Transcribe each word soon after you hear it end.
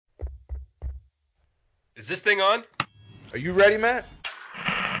Is this thing on? Are you ready, Matt?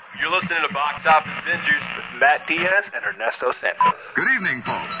 You're listening to Box Office Bingers with Matt Diaz and Ernesto Santos. Good evening,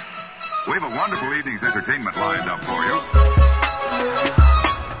 folks. We have a wonderful evening's entertainment lined up for you.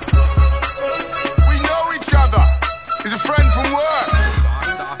 We know each other. He's a friend from work.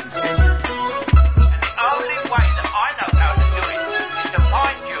 Box Office Bingers. And the only way that I know how to do it is to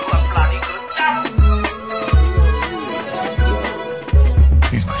find you a bloody good devil.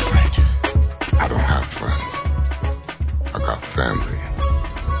 He's my friend. I don't have friends. I got family.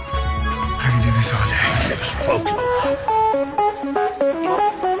 I can do this all day.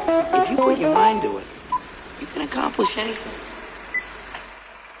 If you put your mind to it, you can accomplish anything.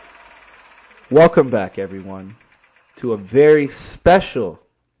 Welcome back, everyone, to a very special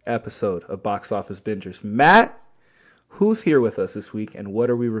episode of Box Office Bingers. Matt, who's here with us this week, and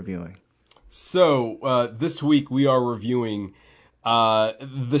what are we reviewing? So, this week we are reviewing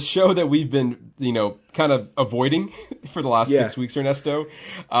the show that we've been, kind of avoiding for the last 6 weeks, Ernesto.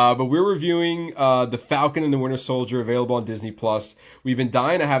 But we're reviewing The Falcon and the Winter Soldier, available on Disney+. We've been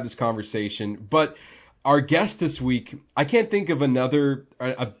dying to have this conversation, but our guest this week, I can't think of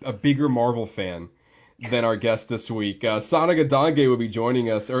a bigger Marvel fan than our guest this week. Sanika Dange will be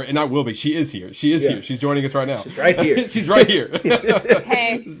joining us, or not will be, she is here. She is here. She's joining us right now. She's right here. She's right here.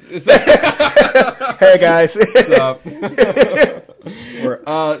 Hey. Hey, guys. What's up? We're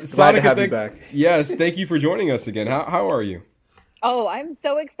glad to have you back. Yes, thank you for joining us again. How are you? Oh, I'm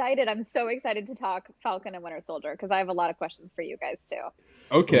so excited. I'm so excited to talk Falcon and Winter Soldier because I have a lot of questions for you guys too.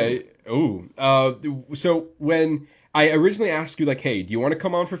 Okay. Ooh. So when I originally asked you, hey, do you want to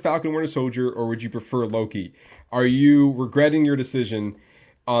come on for Falcon and Winter Soldier, or would you prefer Loki? Are you regretting your decision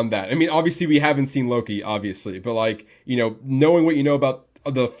on that? I mean, obviously we haven't seen Loki, obviously, but knowing what you know about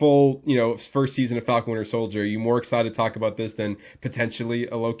the full, first season of Falcon and Winter Soldier, are you more excited to talk about this than potentially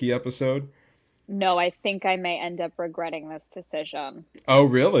a Loki episode? No, I think I may end up regretting this decision. Oh,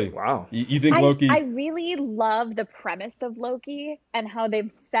 really? Wow. You think Loki... I really love the premise of Loki and how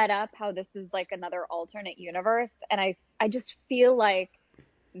they've set up how this is like another alternate universe. And I just feel like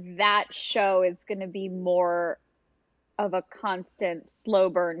that show is going to be more of a constant slow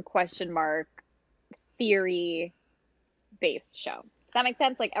burn question mark theory based show. Does that make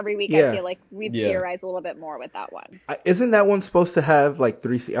sense? Like every week I feel like we've theorized a little bit more with that one. Isn't that one supposed to have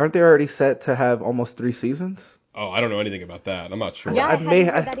 3 aren't they already set to have almost 3 seasons? Oh, I don't know anything about that. I'm not sure. Yeah, I haven't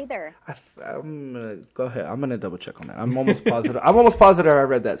heard that either. I'm gonna go ahead. I'm gonna double check on that. I'm almost positive I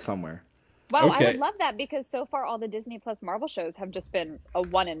read that somewhere. Wow, Okay. I would love that because so far all the Disney Plus Marvel shows have just been a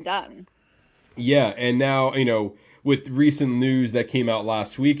one and done. Yeah, and now, with recent news that came out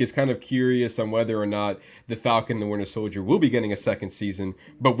last week, is kind of curious on whether or not The Falcon and the Winter Soldier will be getting a second season,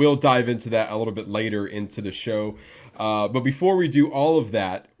 but we'll dive into that a little bit later into the show. But before we do all of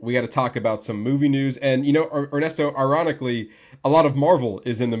that, we got to talk about some movie news. And, Ernesto, ironically, a lot of Marvel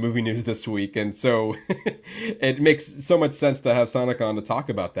is in the movie news this week, and so it makes so much sense to have Sanika on to talk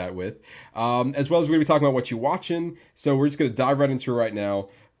about that with. As well as we're going to be talking about what you're watching, so we're just going to dive right into it right now.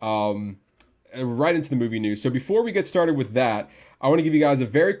 Right into the movie news. So before we get started with that, I want to give you guys a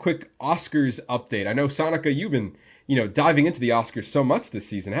very quick Oscars update. I know, Sanika, you've been, diving into the Oscars so much this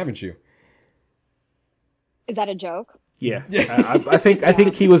season, haven't you? Is that a joke? Yeah. I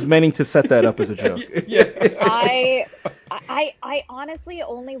think he was meaning to set that up as a joke. Yeah. I honestly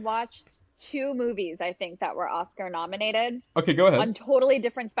only watched 2 movies, I think, that were Oscar nominated. Okay, go ahead. On totally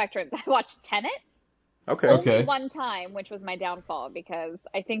different spectrums. I watched Tenet. Okay. One time, which was my downfall, because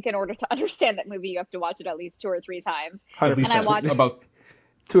I think in order to understand that movie, you have to watch it at least 2 or 3 times. 100%. And I watched about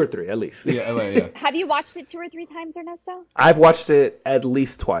 2 or 3 at least. Yeah. Have you watched it 2 or 3 times, Ernesto? I've watched it at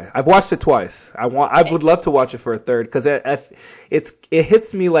least twice. I've watched it twice. I would love to watch it for a third because it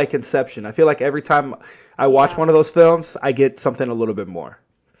hits me like Inception. I feel like every time I watch one of those films, I get something a little bit more.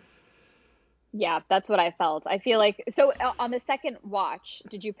 Yeah, that's what I felt. I feel like, so on the second watch,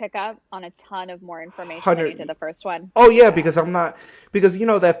 did you pick up on a ton of more information than you did the first one? Oh yeah, because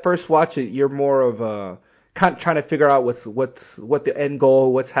that first watch, you're more of kind of trying to figure out what the end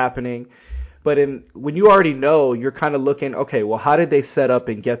goal, what's happening. But when you already know, you're kind of looking, okay, well, how did they set up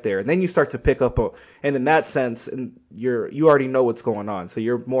and get there? And then you start to pick up, and in that sense, you already know what's going on, so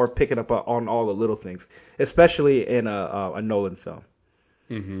you're more picking up on all the little things, especially in a Nolan film.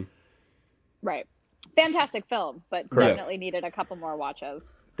 Mm-hmm. Right. Fantastic film, but definitely needed a couple more watches.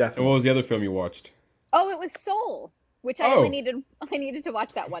 Definitely. And what was the other film you watched? Oh, it was Soul, which I needed to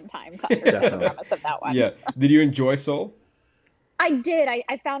watch that one time to understand the premise of that one. Yeah. Did you enjoy Soul? I did.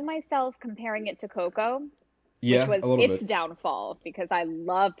 I found myself comparing it to Coco, Yeah, which a was little its bit. downfall because I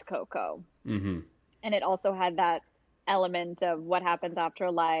loved Coco. Mm-hmm. And it also had that element of what happens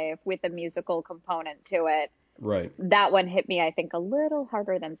after life with a musical component to it. Right. That one hit me, I think, a little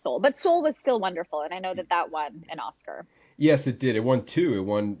harder than Soul. But Soul was still wonderful, and I know that won an Oscar. Yes, it did. It won two. It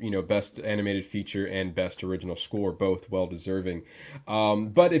won, Best Animated Feature and Best Original Score, both well deserving.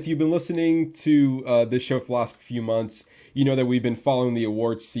 But if you've been listening to this show for the last few months, you know that we've been following the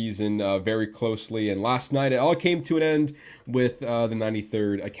awards season very closely. And last night it all came to an end with the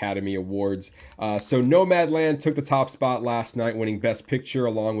 93rd Academy Awards. So Nomadland took the top spot last night, winning Best Picture,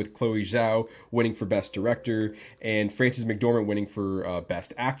 along with Chloe Zhao winning for Best Director, and Frances McDormand winning for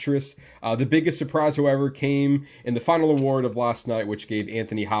Best Actress. The biggest surprise, however, came in the final award of last night, which gave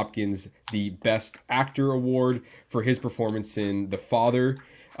Anthony Hopkins the Best Actor award for his performance in The Father,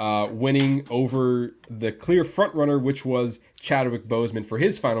 winning over the clear frontrunner, which was Chadwick Boseman for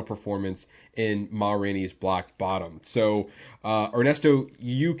his final performance in Ma Rainey's Black Bottom. So, Ernesto,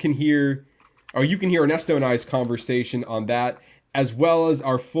 you can hear Ernesto and I's conversation on that, as well as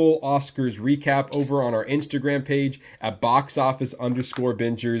our full Oscars recap over on our Instagram page at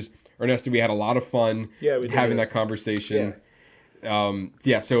boxoffice_bingers. Ernesto, we had a lot of fun having that conversation.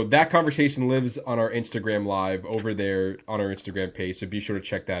 So that conversation lives on our Instagram live over there on our Instagram page, so be sure to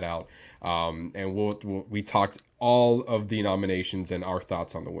check that out. And we talked all of the nominations and our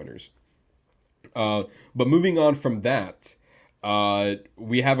thoughts on the winners. But moving on from that,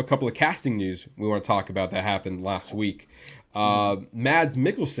 we have a couple of casting news we want to talk about that happened last week. Mads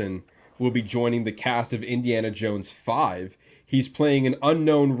Mikkelsen will be joining the cast of Indiana Jones 5. He's playing an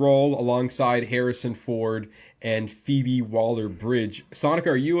unknown role alongside Harrison Ford and Phoebe Waller-Bridge. Sanika,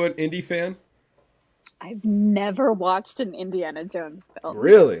 are you an Indy fan? I've never watched an Indiana Jones film.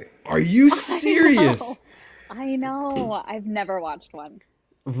 Really? Are you serious? I know. I've never watched one.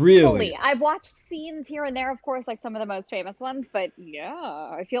 Really? Fully. I've watched scenes here and there, of course, like some of the most famous ones, but yeah,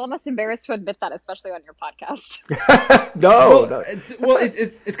 I feel almost embarrassed to admit that, especially on your podcast. No.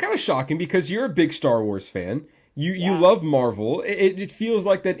 It's kind of shocking because you're a big Star Wars fan. You love Marvel. It feels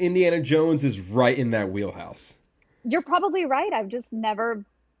like that Indiana Jones is right in that wheelhouse. You're probably right. I've just never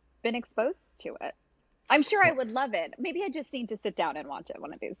been exposed to it. I'm sure I would love it. Maybe I just need to sit down and watch it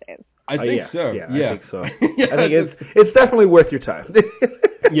one of these days. I think so. Yeah, I think so. I think it's definitely worth your time.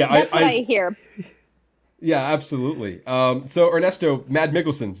 That's what I hear. Yeah, absolutely. So Ernesto, Mads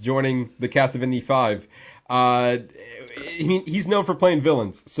Mikkelsen's joining the cast of Indy 5. He's known for playing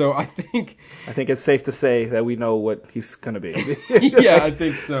villains, so I think it's safe to say that we know what he's gonna be. Yeah, I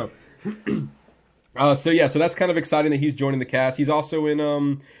think so. So that's kind of exciting that he's joining the cast. He's also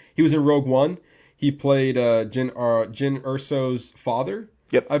in he was in Rogue One. He played Jyn Erso's father.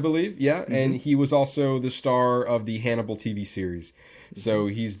 Yep. I believe. Yeah, mm-hmm. And he was also the star of the Hannibal TV series. So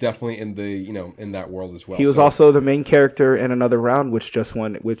he's definitely in that world as well. He was also the main character in Another Round, which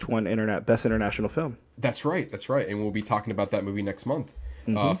won Best International Film. That's right. And we'll be talking about that movie next month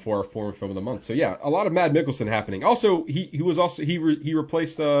for our Foreign Film of the Month. So yeah, a lot of Mads Mikkelsen happening. Also, he's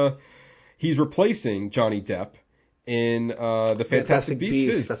replacing Johnny Depp in the Fantastic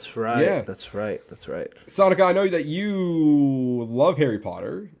Beasts. That's right. Yeah. That's right. Sanika, I know that you love Harry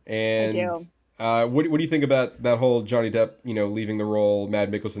Potter, and I do. What do you think about that whole Johnny Depp, leaving the role,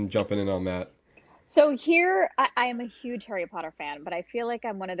 Mads Mikkelsen jumping in on that? So here, I am a huge Harry Potter fan, but I feel like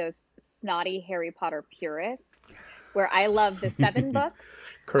I'm one of those snotty Harry Potter purists, where I love the 7 books.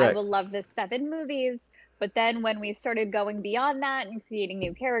 Correct. I will love the 7 movies, but then when we started going beyond that and creating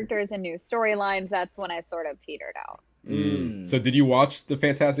new characters and new storylines, that's when I sort of petered out. So did you watch the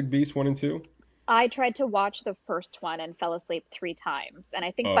Fantastic Beasts 1 and 2? I tried to watch the first one and fell asleep 3 times. And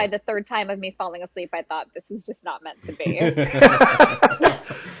I think by the third time of me falling asleep, I thought this is just not meant to be.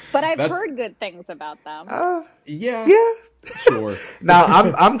 But I've heard good things about them. Yeah. Sure. Now,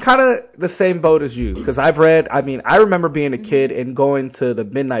 I'm kind of the same boat as you, because I remember being a kid and going to the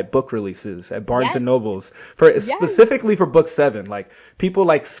midnight book releases at Barnes and Nobles specifically for book 7. Like, people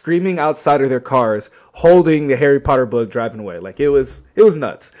like screaming outside of their cars, holding the Harry Potter book, driving away. Like, it was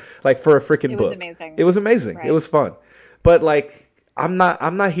nuts. Like, for a freaking book. It was amazing. Right. It was fun. But like, I'm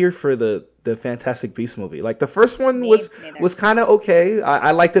not here for the Fantastic Beasts movie. Like, the first one was kind of okay.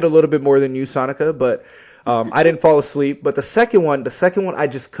 I liked it a little bit more than you, Sanika, but I didn't fall asleep. But the second one, I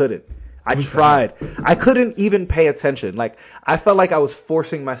just couldn't. I tried. I couldn't even pay attention. Like, I felt like I was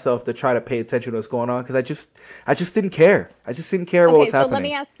forcing myself to try to pay attention to what's going on, because I just didn't care. I just didn't care what was happening. So let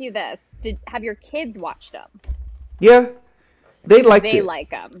me ask you this: have your kids watched them? Yeah, they liked it. They like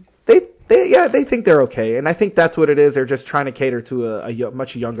them. They think they're okay, and I think that's what it is. They're just trying to cater to a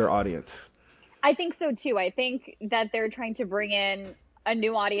much younger audience. I think so too. I think that they're trying to bring in a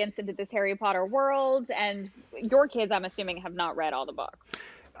new audience into this Harry Potter world, and your kids, I'm assuming, have not read all the books.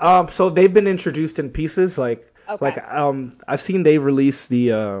 So they've been introduced in pieces. Like, Okay. Like I've seen they release they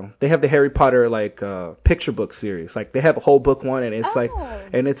have the Harry Potter picture book series. Like they have a whole book one, and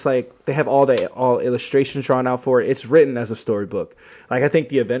it's like they have all illustrations drawn out for it. It's written as a storybook. Like I think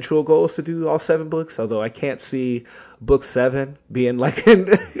the eventual goal is to do all 7 books, although I can't see book 7 being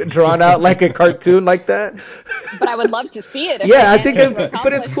drawn out like a cartoon like that. But I would love to see it. Yeah, I think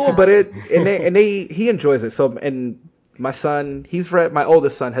but it's cool. But he enjoys it. So, and my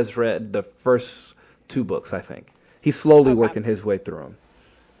oldest son has read the first 2 books, I think. He's slowly working his way through them.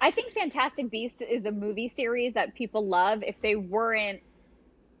 I think Fantastic Beasts is a movie series that people love if they weren't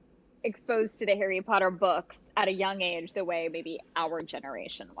exposed to the Harry Potter books at a young age the way maybe our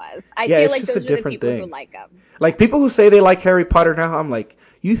generation was. I feel like those are the people who like them. Like people who say they like Harry Potter now, I'm like,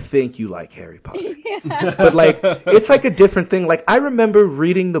 you think you like Harry Potter. But it's like a different thing. Like I remember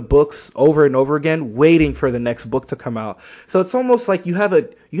reading the books over and over again, waiting for the next book to come out. So it's almost like you have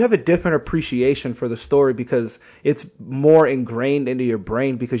a different appreciation for the story because it's more ingrained into your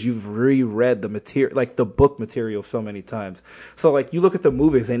brain because you've reread the material, like the book material so many times. So like you look at the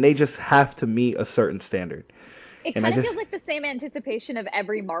movies and they just have to meet a certain standard. It kind of feels like the same anticipation of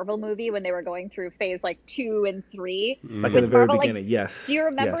every Marvel movie when they were going through phase 2 and 3. Like at the very beginning, yes. Do you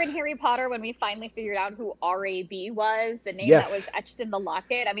remember in Harry Potter when we finally figured out who R.A.B. was, the name that was etched in the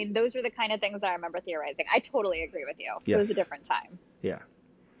locket? I mean, those were the kind of things that I remember theorizing. I totally agree with you. Yes. It was a different time. Yeah.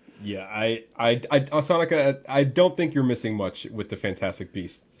 Yeah, Sanika, I don't think you're missing much with the Fantastic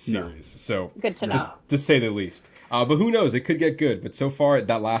Beasts series. No. So good to know. To say the least. But who knows? It could get good. But so far,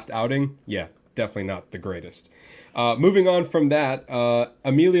 that last outing, definitely not the greatest. Moving on from that,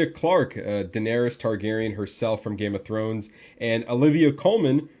 Emilia Clarke, Daenerys Targaryen herself from Game of Thrones, and Olivia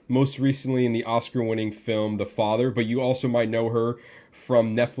Colman, most recently in the Oscar-winning film The Father, but you also might know her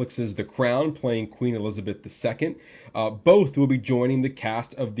from Netflix's The Crown, playing Queen Elizabeth II. Both will be joining the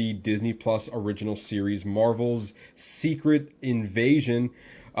cast of the Disney Plus original series Marvel's Secret Invasion.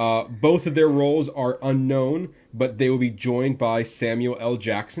 Both of their roles are unknown, but they will be joined by Samuel L.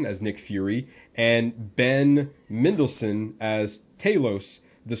 Jackson as Nick Fury and Ben Mendelsohn as Talos,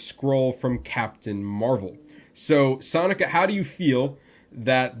 the Skrull from Captain Marvel. So, Sanika, how do you feel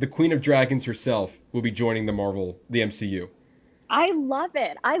that the Queen of Dragons herself will be joining the MCU? I love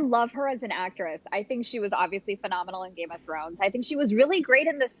it. I love her as an actress. I think she was obviously phenomenal in Game of Thrones. I think she was really great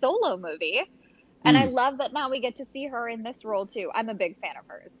in the Solo movie. And I love that now we get to see her in this role too. I'm a big fan of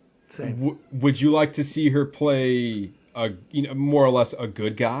hers. Same. Would you like to see her play more or less a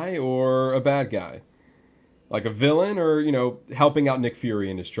good guy or a bad guy? Like a villain or, helping out Nick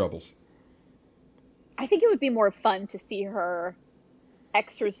Fury in his troubles? I think it would be more fun to see her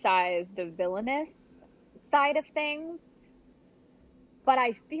exercise the villainous side of things. But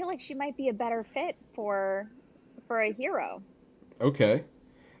I feel like she might be a better fit for a hero. Okay.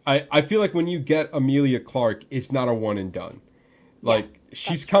 I feel like when you get Emilia Clarke, it's not a one and done. Like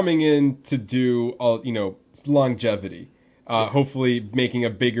she's coming in to do longevity. Hopefully making a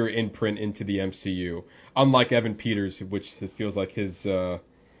bigger imprint into the MCU. Unlike Evan Peters, which it feels like his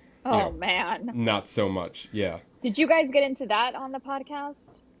man. Not so much. Yeah. Did you guys get into that on the podcast?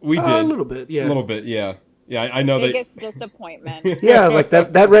 We did. A little bit, yeah. A little bit, yeah. Yeah, I know biggest disappointment. Yeah, like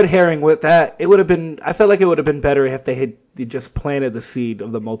that red herring with that, it would have been. I felt like it would have been better if they had just planted the seed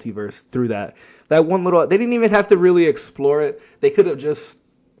of the multiverse through that. That one little. They didn't even have to really explore it. They could have just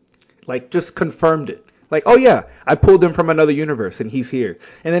confirmed it. Like, oh yeah, I pulled him from another universe and he's here.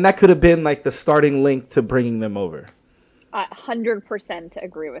 And then that could have been like the starting link to bringing them over. 100%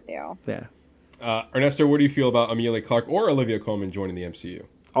 agree with you. Yeah. Ernesto, what do you feel about Emilia Clarke or Olivia Colman joining the MCU?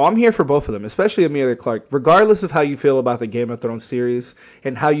 Oh, I'm here for both of them, especially Emilia Clarke. Regardless of how you feel about the Game of Thrones series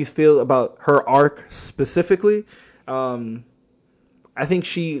and how you feel about her arc specifically, I think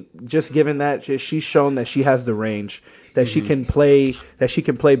she's shown that she has the range, that she can play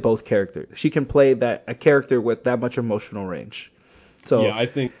both characters. She can play a character with that much emotional range. So yeah, I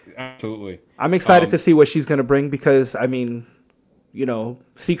think absolutely. I'm excited to see what she's going to bring because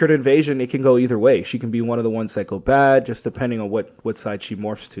Secret Invasion, it can go either way. She can be one of the ones that go bad, just depending on what side she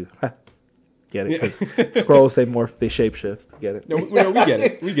morphs to. Get it? Because Skrulls, they shapeshift. Get it? No, we get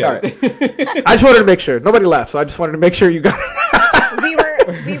it. We get it. I just wanted to make sure. Nobody laughed, so I just wanted to make sure you got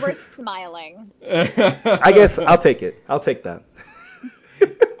it. we were smiling. I guess I'll take it. I'll take that.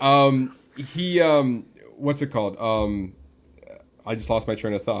 What's it called? I just lost my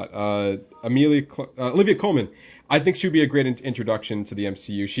train of thought. Olivia Colman. I think she'd be a great introduction to the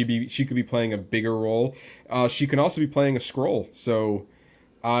MCU. She could be playing a bigger role. She can also be playing a Skrull. So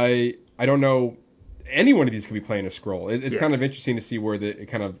I don't know. Any one of these could be playing a Skrull. It's kind of interesting to see where it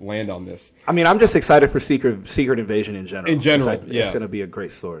kind of land on this. I mean, I'm just excited for Secret Invasion in general. In general, It's going to be a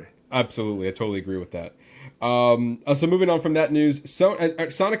great story. Absolutely, I totally agree with that. So moving on from that news, so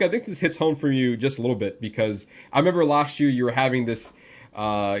Sonic, I think this hits home for you just a little bit because I remember last year you were having this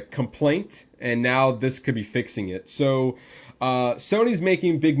complaint, and now this could be fixing it. So Sony's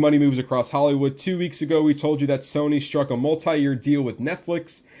making big money moves across Hollywood. 2 weeks ago, we told you that Sony struck a multi-year deal with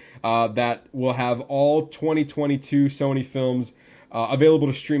Netflix that will have all 2022 Sony films available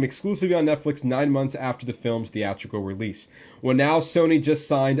to stream exclusively on Netflix 9 months after the film's theatrical release. Well, now Sony just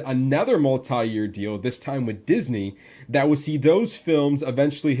signed another multi-year deal, this time with Disney, that will see those films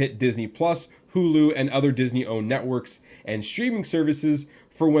eventually hit Disney Plus, Hulu, and other Disney-owned networks and streaming services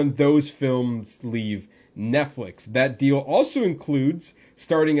for when those films leave Netflix. That deal also includes,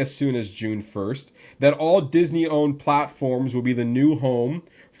 starting as soon as June 1st, that all Disney-owned platforms will be the new home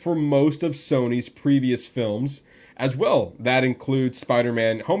for most of Sony's previous films as well. That includes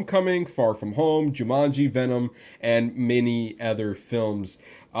Spider-Man Homecoming, Far From Home, Jumanji, Venom, and many other films.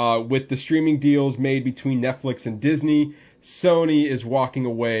 With the streaming deals made between Netflix and Disney, Sony is walking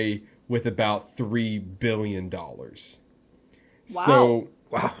away with about $3 billion. Wow. So,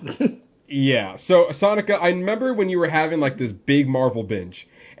 Wow. yeah. So, Sanika, I remember when you were having like this big Marvel binge,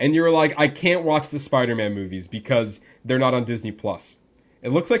 and you were like, I can't watch the Spider-Man movies because they're not on Disney Plus. It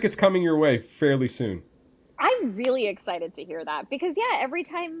looks like it's coming your way fairly soon. I'm really excited to hear that because every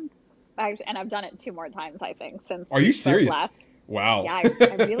time, and I've done it 2 more times, I think, since. Are you we spoke serious? last. Wow. Yeah,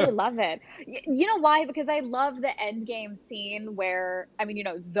 I really love it. You know why? Because I love the end game scene where,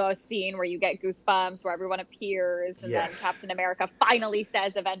 the scene where you get goosebumps, where everyone appears, and Yes. then Captain America finally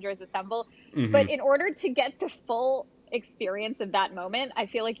says, "Avengers Assemble." Mhm. But in order to get the full experience of that moment, I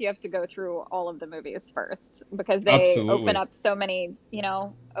feel like you have to go through all of the movies first because they Absolutely. open up so many,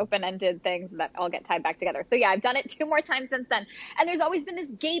 open-ended things that all get tied back together. So yeah, I've done it 2 more times since then. And there's always been this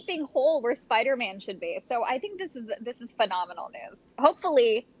gaping hole where Spider-Man should be. So I think this is phenomenal news.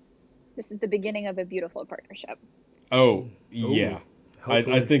 Hopefully this is the beginning of a beautiful partnership. Oh, yeah.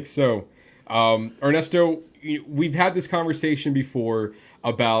 I think so. Ernesto, we've had this conversation before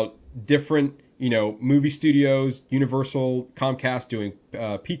about different movie studios, Universal, Comcast doing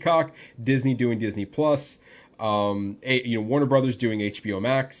Peacock, Disney doing Disney Plus, Warner Brothers doing HBO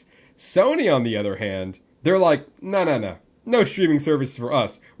Max. Sony, on the other hand, they're like, no streaming service for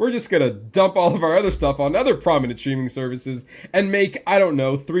us. We're just going to dump all of our other stuff on other prominent streaming services and make,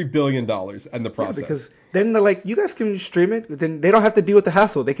 $3 billion in the process. Yeah, because then they're like, you guys can stream it. Then they don't have to deal with the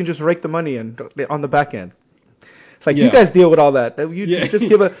hassle. They can just rake the money in on the back end. It's like, you guys deal with all that.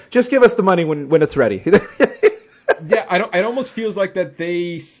 Just give us the money when it's ready. Yeah, it almost feels like that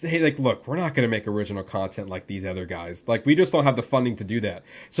they say, like, look, we're not going to make original content like these other guys. Like, we just don't have the funding to do that.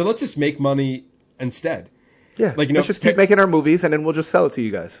 So let's just make money instead. Yeah, let's just keep making our movies, and then we'll just sell it to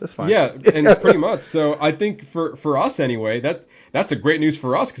you guys. That's fine. Yeah, and pretty much. So I think for us anyway, that's a great news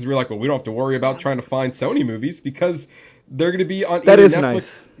for us because we're like, well, we don't have to worry about trying to find Sony movies because they're going to be on that either is Netflix.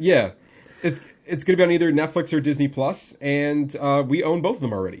 Nice. Yeah, it's going to be on either Netflix or Disney Plus, and we own both of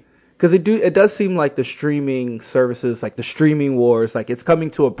them already. Because it does seem like the streaming services, like the streaming wars, like it's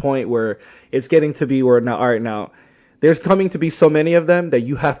coming to a point where it's getting to be where now, all right, now there's coming to be so many of them that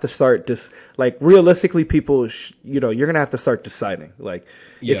you have to start realistically, people, you're going to have to start deciding. Like,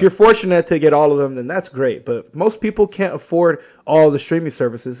 if you're fortunate to get all of them, then that's great. But most people can't afford all the streaming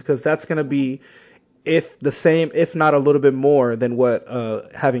services because that's going to be the same, if not a little bit more than what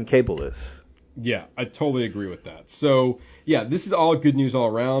having cable is. Yeah, I totally agree with that. So, yeah, this is all good news all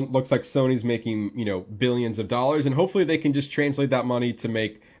around. Looks like Sony's making, billions of dollars, and hopefully they can just translate that money to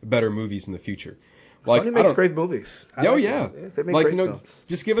make better movies in the future. Like, Sony makes great movies. They make great films.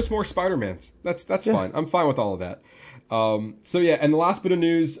 Just give us more Spider-Mans. That's fine. I'm fine with all of that. So yeah, and the last bit of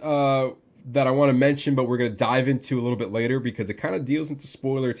news that I want to mention, but we're going to dive into a little bit later because it kind of deals into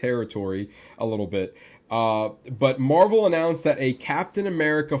spoiler territory a little bit. But Marvel announced that a Captain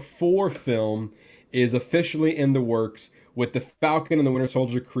America 4 film is officially in the works with the Falcon and the Winter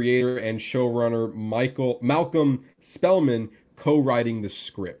Soldier creator and showrunner Malcolm Spellman co-writing the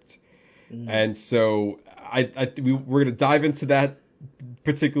script. And so we're going to dive into that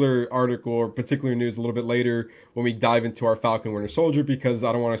particular article or particular news a little bit later when we dive into our Falcon Winter Soldier because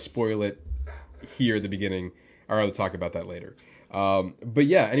I don't want to spoil it here at the beginning. I'd rather talk about that later. But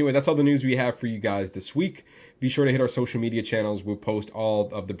yeah, anyway, that's all the news we have for you guys this week. Be sure to hit our social media channels. We'll post all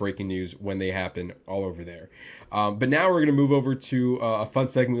of the breaking news when they happen all over there. But now we're going to move over to a fun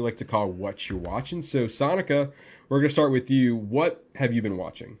segment we like to call What You're Watching. So, Sanika, we're going to start with you. What have you been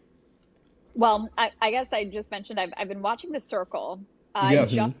watching? Well, I guess I just mentioned I've been watching The Circle. I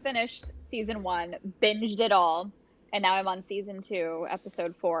just finished season 1, binged it all, and now I'm on season 2,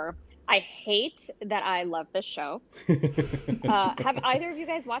 episode 4. I hate that I love this show. Have either of you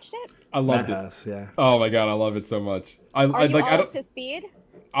guys watched it? I loved Matt it. has, yeah. Oh my god, I love it so much. Are you all up to speed?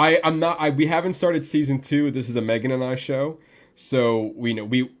 I'm not. We haven't started season 2. This is a Megan and I show. So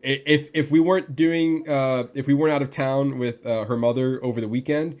if we weren't out of town with her mother over the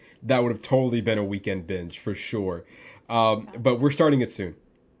weekend, that would have totally been a weekend binge for sure. But we're starting it soon.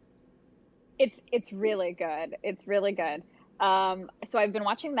 It's really good. It's really good. So I've been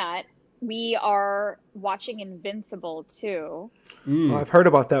watching that. We are watching Invincible too. Oh, I've heard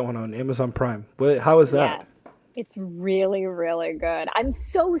about that one on Amazon Prime. How is that? Yeah, it's really, really good. I'm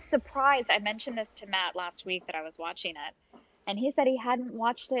so surprised. I mentioned this to Matt last week that I was watching it, and he said he hadn't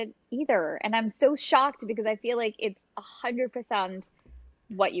watched it either. And I'm so shocked because I feel like it's 100%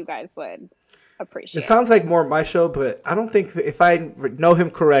 what you guys would appreciate. It sounds like more my show, but I don't think, if I know him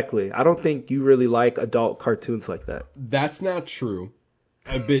correctly, I don't think you really like adult cartoons like that. That's not true.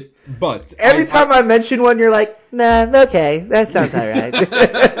 A bit, but every time I mention one, you're like, nah, okay, that sounds alright.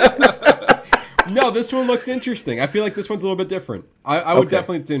 No, this one looks interesting. I feel like this one's a little bit different. I would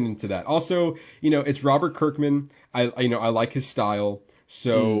definitely tune into that. Also, it's Robert Kirkman. I like his style.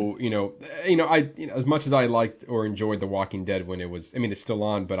 So, as much as I liked or enjoyed The Walking Dead when it was, it's still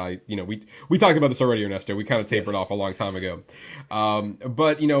on, but we talked about this already, Ernesto. We kind of tapered off a long time ago.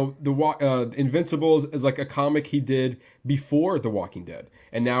 But the Invincibles is like a comic he did before The Walking Dead,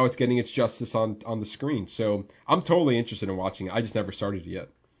 and now it's getting its justice on the screen. So I'm totally interested in watching it. I just never started it yet.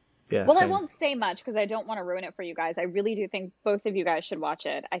 Yeah, well, same. I won't say much because I don't want to ruin it for you guys. I really do think both of you guys should watch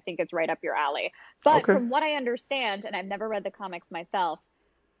it. I think it's right up your alley. But from what I understand, and I've never read the comics myself,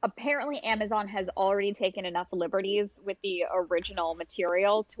 apparently Amazon has already taken enough liberties with the original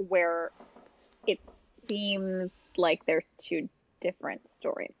material to where it seems like they're two different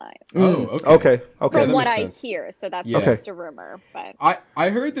storylines. Oh, okay. From what I hear, so that's just a rumor. But I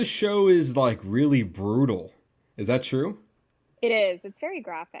heard the show is like really brutal. Is that true? It is. It's very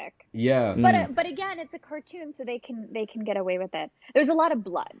graphic. Yeah. But again, it's a cartoon, so they can get away with it. There's a lot of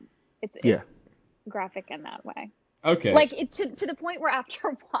blood. It's graphic in that way. Okay. Like to the point where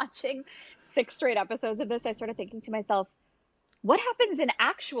after watching 6 straight episodes of this, I started thinking to myself, what happens in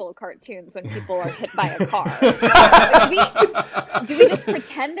actual cartoons when people are hit by a car? Do we just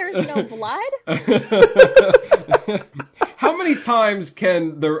pretend there's no blood? How many times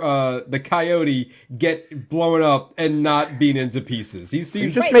can the coyote get blown up and not beat into pieces? He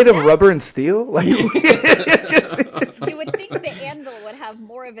seems just made of rubber and steel. Like you would think the anvil would have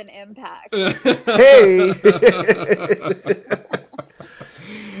more of an impact. Hey.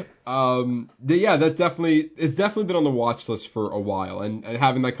 It's definitely been on the watch list for a while, and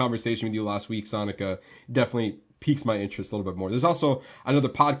having that conversation with you last week, Sanika, definitely piques my interest a little bit more. There's also another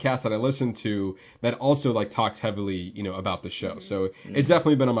podcast that I listen to that also like talks heavily, about the show. So it's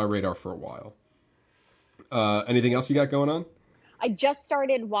definitely been on my radar for a while. Anything else you got going on? I just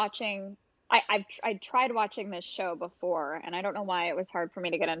started watching. I tried watching this show before, and I don't know why it was hard for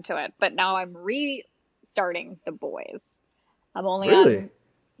me to get into it. But now I'm restarting The Boys. I'm only on.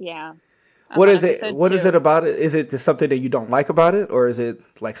 Yeah. What is it? What is it about it? Is it just something that you don't like about it, or is it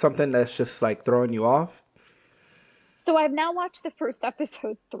like something that's just like throwing you off? So I've now watched the first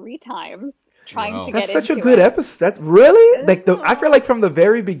episode 3 times, trying to get into it. That's such a good episode. That's really I feel like from the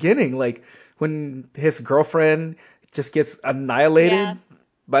very beginning, like when his girlfriend just gets annihilated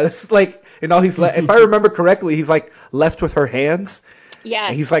by this, he's if I remember correctly, he's like left with her hands. Yeah.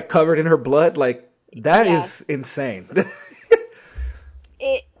 And he's like covered in her blood. Like that is insane.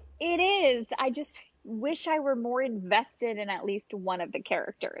 It is. I just wish I were more invested in at least one of the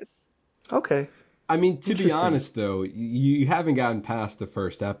characters. Okay. To be honest, though, you haven't gotten past the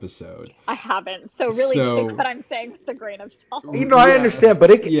first episode. I haven't. So really take what I'm saying with a grain of salt. I understand, but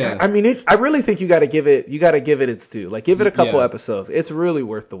I really think you got to give it its due. Like give it a couple episodes. It's really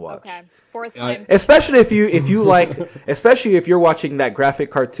worth the watch. Okay. 4th time. Especially if you like, especially if you're watching that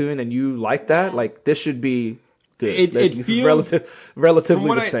graphic cartoon and you like that, like this should be good. It feels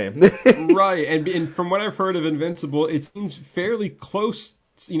relatively the same. Right, and from what I've heard of Invincible, it seems fairly close,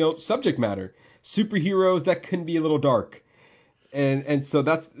 subject matter. Superheroes that can be a little dark, and so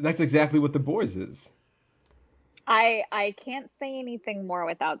that's exactly what The Boys is. I can't say anything more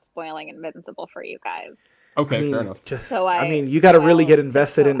without spoiling Invincible for you guys. Okay, fair enough. You got to really get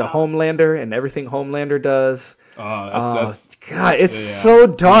invested into Homelander and everything Homelander does. God, it's so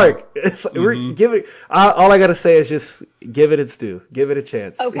dark. It's all I gotta say is just give it its due. Give it a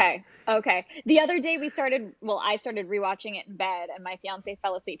chance. Okay. Okay. The other day I started rewatching it in bed and my fiance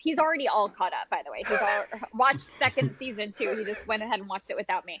fell asleep. He's already all caught up, by the way. He's all watched second season too. He just went ahead and watched it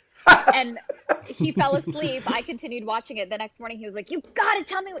without me. And he fell asleep. I continued watching it. The next morning he was like, "You gotta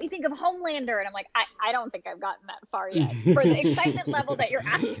tell me what you think of Homelander." And I'm like, I don't think I've gotten that far yet. For the excitement level that you're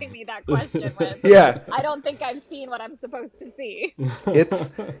asking me that question with, Yeah. I don't think I've seen what I'm supposed to see.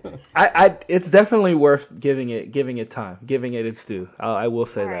 It's definitely worth giving it time, giving it its due. I will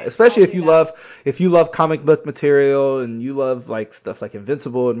say that, Right, especially I'll if you love comic book material and you love like stuff like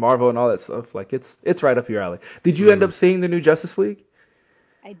Invincible and Marvel and all that stuff. Like it's right up your alley. Did you end up seeing the new Justice League?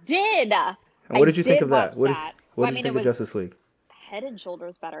 I did. And what did you think of that? What did you think of it Justice League? Head and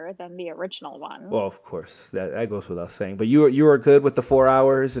shoulders better than the original one. Well, of course, that goes without saying. But you were good with the 4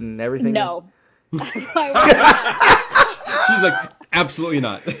 hours and everything. No. She's like, absolutely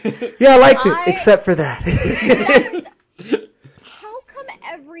not. Yeah, I liked it, except for that. How come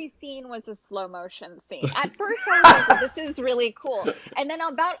every scene was a slow motion scene? At first I was like, this is really cool. And then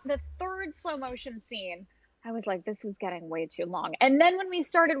about the third slow motion scene, I was like, this is getting way too long. And then when we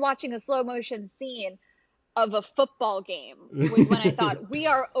started watching a slow motion scene of a football game was when I thought, we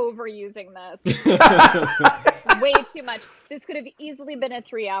are overusing this. Way too much. This could have easily been a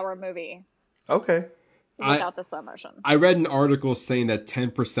 3-hour movie. Okay. Without the slow motion. I read an article saying that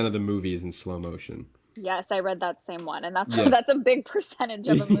 10% of the movie is in slow motion. Yes, I read that same one, and that's a big percentage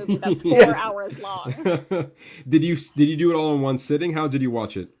of a movie that's 4 hours long. Did you do it all in one sitting? How did you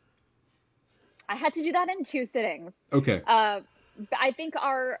watch it? I had to do that in 2 sittings. Okay. I think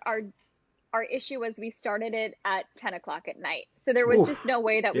our issue was we started it at 10 o'clock at night, so there was just no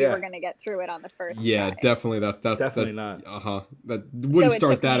way that we were going to get through it on the first. Yeah, try. definitely. Definitely not. That wouldn't So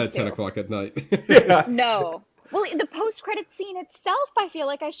start that at 10 o'clock at night. No. Well, the post-credit scene itself, I feel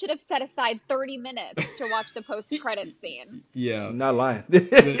like I should have set aside 30 minutes to watch the post-credit scene. Yeah. I'm not lying.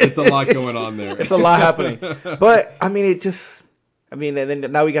 It's a lot going on there. It's a lot happening. But, I mean, and then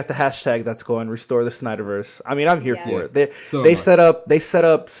now we got the hashtag that's going, restore the Snyderverse. I mean, I'm here for it. They set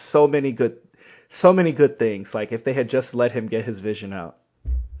up so many good things. Like, if they had just let him get his vision out.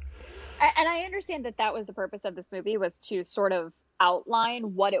 And I understand that was the purpose of this movie, was to sort of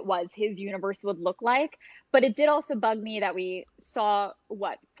outline what it was his universe would look like. But it did also bug me that we saw,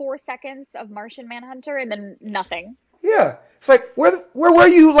 4 seconds of Martian Manhunter and then nothing. Yeah. It's like, where were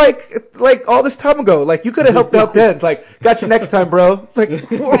you, like all this time ago? Like, you could have helped out then. Like, got you next time, bro. It's like,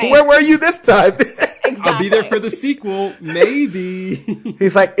 where were you this time? Exactly. I'll be there for the sequel, maybe.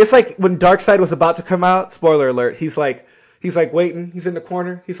 He's like, it's like when Darkseid was about to come out, spoiler alert, he's like waiting, he's in the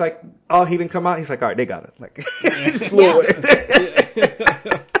corner, he's like, oh, he didn't come out, he's like, all right, they got it. Like, he just flew away.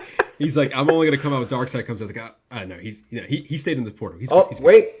 He's like, I'm only going to come out when Darkseid comes out. I was like, I know, he stayed in the portal. He's good.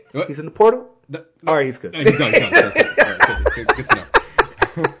 Wait, what? He's in the portal? No. All right, he's good. He's gone. All right, good to know.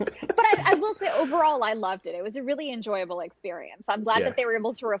 But I will say, overall, I loved it. It was a really enjoyable experience. I'm glad that they were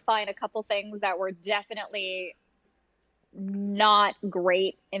able to refine a couple things that were definitely not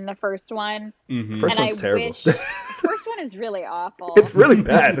great in the first one. Mm-hmm. First one's terrible. The first one is really awful. It's really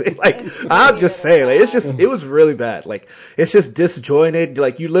bad. Like, I'm just saying, like, it was really bad. Like, it's just disjointed.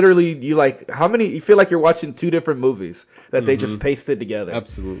 Like, you feel like you're watching 2 different movies that they just pasted together.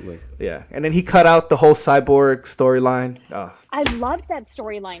 Absolutely. Yeah. And then he cut out the whole Cyborg storyline. Oh. I loved that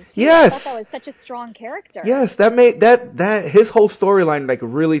storyline too. Yes. I thought that was such a strong character. Yes, that made that his whole storyline like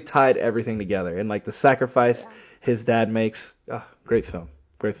really tied everything together, and like the sacrifice his dad makes. Oh, great film.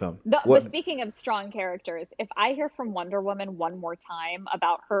 But speaking of strong characters, if I hear from Wonder Woman one more time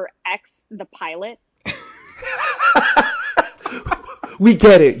about her ex, the pilot. We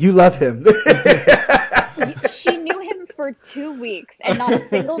get it. You love him. She knew him for 2 weeks, and not a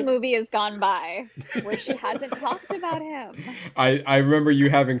single movie has gone by where she hasn't talked about him. I remember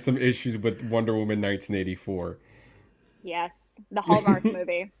you having some issues with Wonder Woman 1984. Yes, the Hallmark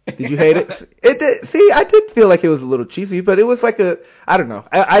movie. Did you hate it? It did. See, I did feel like it was a little cheesy, but it was like I don't know.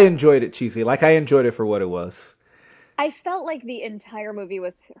 I enjoyed it cheesy. Like, I enjoyed it for what it was. I felt like the entire movie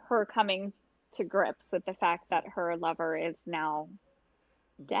was her coming to grips with the fact that her lover is now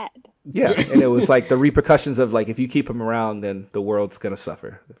dead. Yeah, and it was like the repercussions of like, if you keep him around, then the world's gonna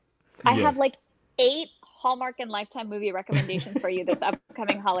suffer. I have like 8 Hallmark and Lifetime movie recommendations for you this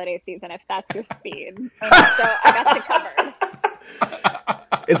upcoming holiday season, if that's your speed. So I got you covered.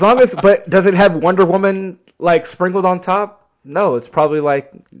 As long as, but does it have Wonder Woman like sprinkled on top? No, it's probably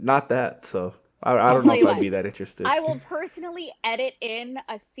like not that. So I don't know if I'd be that interested. I will personally edit in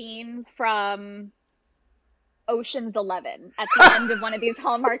a scene from Ocean's 11 at the end of one of these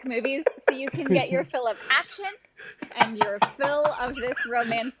Hallmark movies, so you can get your fill of action and your fill of this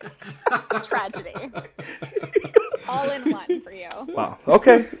romance tragedy. All in one for you. Wow.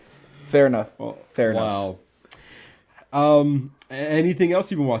 Okay. Fair enough. Well, Fair enough. wow. Anything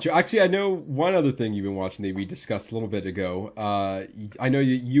else you've been watching? Actually, I know one other thing you've been watching that we discussed a little bit ago. I know that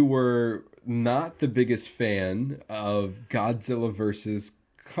you were not the biggest fan of Godzilla versus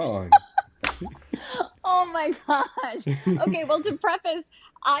Kong. Oh my gosh. Okay, well, to preface,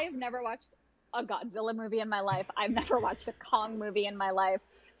 I've never watched a Godzilla movie in my life. I've never watched a Kong movie in my life.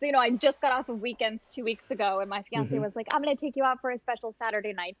 So, I just got off of Weekends 2 weeks ago, and my fiance was like, I'm going to take you out for a special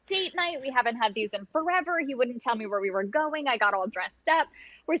Saturday night date night. We haven't had these in forever. He wouldn't tell me where we were going. I got all dressed up.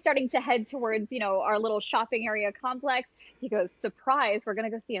 We're starting to head towards, our little shopping area complex. He goes, surprise, we're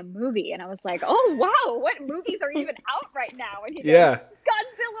going to go see a movie. And I was like, oh, wow, what movies are even out right now? And he goes,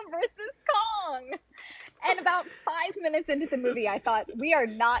 Godzilla versus Kong. And about 5 minutes into the movie, I thought, we are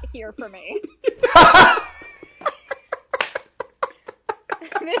not here for me.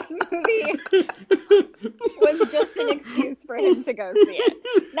 This movie was just an excuse for him to go see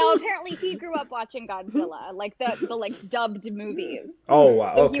it. Now, apparently, he grew up watching Godzilla, like the dubbed movies. Oh,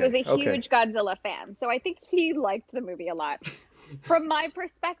 wow. So okay. he was a huge Godzilla fan. So I think he liked the movie a lot. From my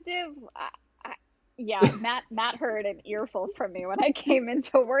perspective, Matt heard an earful from me when I came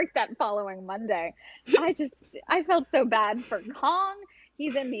into work that following Monday. I felt so bad for Kong.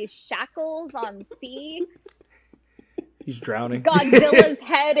 He's in these shackles on sea. He's drowning. Godzilla's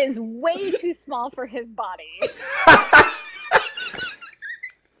head is way too small for his body.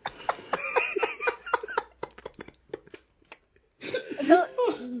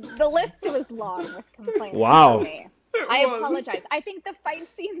 The list was long with complaints from me. I apologize. I think the fight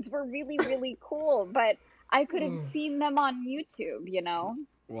scenes were really, really cool, but I could have seen them on YouTube,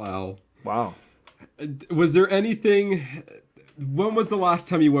 Wow. Wow. Was there anything... When was the last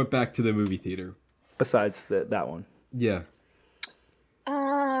time you went back to the movie theater? Besides that one. Yeah.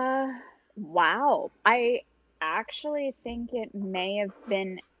 Wow. I actually think it may have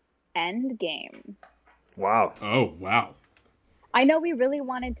been Endgame. Wow. Oh, wow. I know we really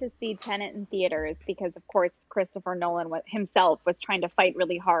wanted to see Tenet in theaters because, of course, Christopher Nolan himself was trying to fight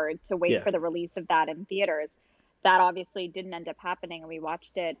really hard to wait for the release of that in theaters. That obviously didn't end up happening, and we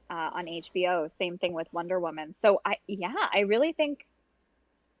watched it on HBO. Same thing with Wonder Woman. So, I really think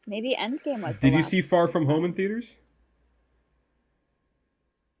maybe Endgame was the Did you last see Far From Home in theaters?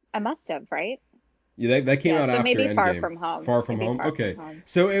 I must have, right? Yeah, that came out so after maybe Endgame. Far From Home. Far From Home? Okay.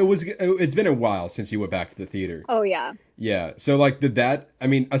 So it's been a while since you went back to the theater. Oh, yeah. Yeah. So,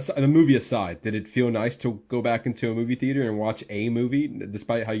 the movie aside, did it feel nice to go back into a movie theater and watch a movie,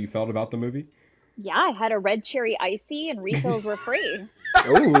 despite how you felt about the movie? Yeah, I had a red cherry icy and refills were free.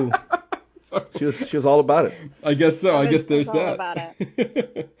 Oh. She was all about it. I guess so. I guess there's all that. About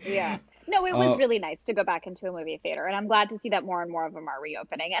it. Yeah. No, it was really nice to go back into a movie theater, and I'm glad to see that more and more of them are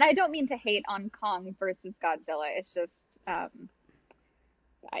reopening. And I don't mean to hate on Kong versus Godzilla. It's just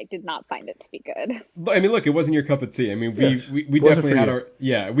I did not find it to be good. I mean, look, it wasn't your cup of tea. I mean, we definitely had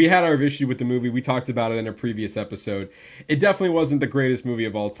our issue with the movie. We talked about it in a previous episode. It definitely wasn't the greatest movie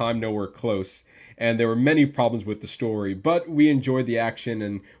of all time, nowhere close. And there were many problems with the story, but we enjoyed the action.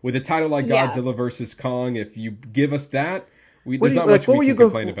 And with a title like Godzilla versus Kong, if you give us that, there's not much we can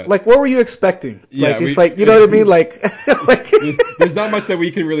complain about. Like, what were you expecting? Yeah, you know what I mean? Like there's not much that we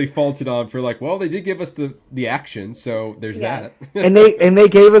can really fault it on for. Like, well, they did give us the action, so there's that. and they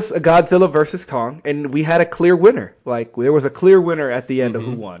gave us a Godzilla versus Kong, and we had a clear winner. Like, there was a clear winner at the end of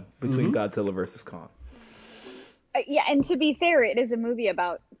who won between Godzilla versus Kong. And to be fair, it is a movie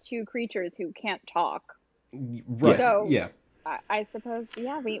about two creatures who can't talk. Right. So, yeah. I suppose,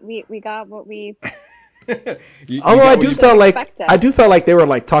 we got what we... Although I do feel like they were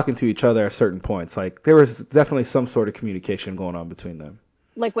like talking to each other at certain points. Like, there was definitely some sort of communication going on between them.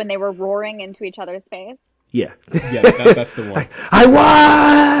 Like when they were roaring into each other's face? Yeah. Yeah, that's the one. Like, I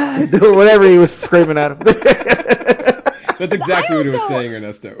won! Or whatever he was screaming at him. That's exactly what he was saying,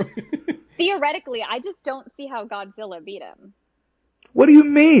 Ernesto. Theoretically, I just don't see how Godzilla beat him. What do you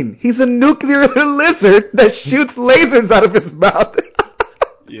mean? He's a nuclear lizard that shoots lasers out of his mouth.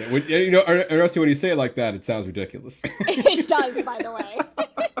 Yeah, Ernesto, when you say it like that, it sounds ridiculous. It does, by the way.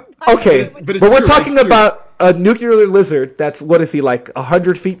 Okay, but we're talking about a nuclear lizard that's, what is he, like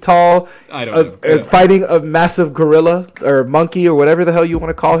 100 feet tall? I don't know. Fighting a massive gorilla or monkey or whatever the hell you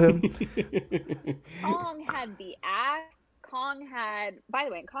want to call him. Kong had the axe. Kong had, by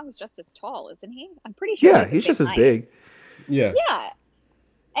the way, Kong's just as tall, isn't he? I'm pretty sure. Yeah, he's just as big. Yeah. Yeah.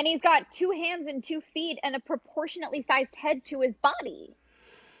 And he's got 2 hands and 2 feet and a proportionately sized head to his body.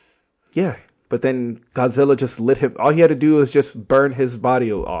 Yeah, but then Godzilla just lit him. All he had to do was just burn his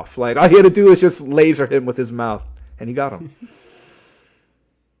body off. Like, all he had to do was just laser him with his mouth, and he got him.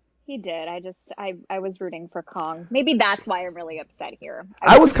 He did. I was rooting for Kong. Maybe that's why I'm really upset here.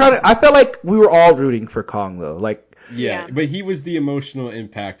 I felt like we were all rooting for Kong though. Like, yeah, but he was the emotional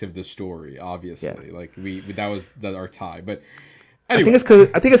impact of the story, obviously. Yeah. Like that was our tie. But anyway.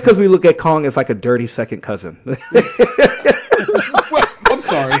 I think it's because we look at Kong as like a dirty second cousin. Well, I'm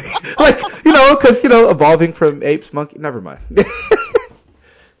sorry. Like, because evolving from apes, monkey. Never mind.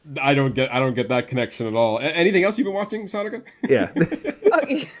 I don't get that connection at all. Anything else you've been watching, Sanika? Yeah.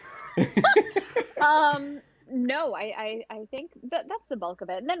 No, I think that's the bulk of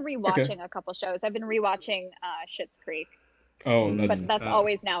it. And then rewatching a couple shows. I've been rewatching Schitt's Creek. Oh, that's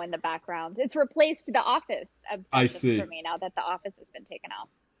always now in the background. It's replaced The Office obsession for me now that The Office has been taken out.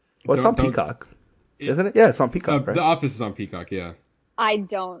 Well, it's on Peacock, isn't it? Yeah, it's on Peacock, right? The Office is on Peacock, yeah. I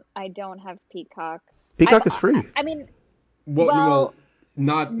don't have Peacock. Peacock is free. I mean, not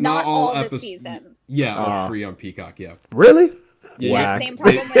all episodes. Seasons. Yeah, are free on Peacock, yeah. Really? Yeah, Whack. Same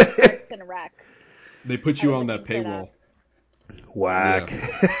problem with Parks and Rec. They put you on that paywall. Whack. Yeah.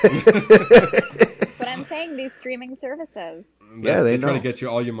 That's what I'm saying, these streaming services. Yeah, they try to get you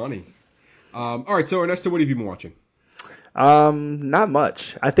all your money. All right, so Ernesto, what have you been watching? Not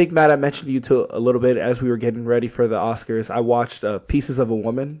much. I think, Matt, I mentioned to you a little bit as we were getting ready for the Oscars. I watched Pieces of a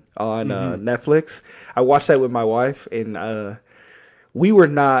Woman on Netflix. I watched that with my wife, and we were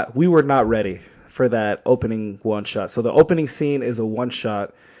not ready for that opening one shot. So the opening scene is a one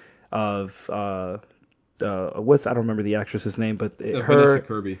shot of I don't remember the actress's name, but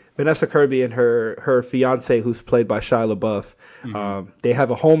Vanessa Kirby and her fiance, who's played by Shia LaBeouf. They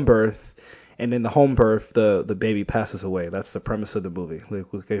have a home birth, and in the home birth, the baby passes away. That's the premise of the movie.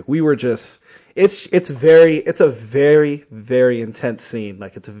 Like, we were just, it's a very, very intense scene.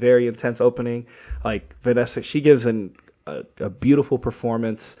 Like, it's a very intense opening. Like, Vanessa, she gives a beautiful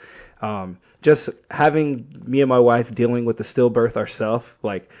performance. Just having me and my wife dealing with the stillbirth ourselves,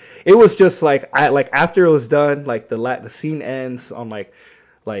 like, it was just like, after it was done, like the scene ends on like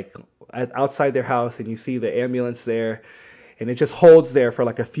outside their house, and you see the ambulance there, and it just holds there for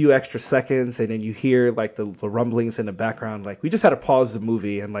like a few extra seconds, and then you hear like the rumblings in the background. Like, we just had to pause the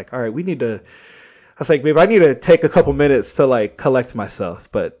movie and like, all right, I was like, babe, I need to take a couple minutes to like collect myself.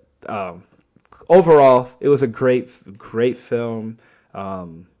 But overall, it was a great film.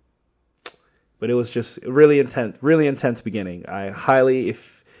 But it was just really intense beginning. I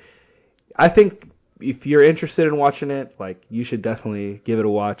think if you're interested in watching it, like, you should definitely give it a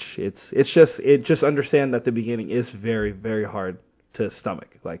watch. Just understand that the beginning is very, very hard to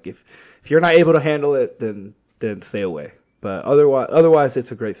stomach. Like, if you're not able to handle it, then stay away. But otherwise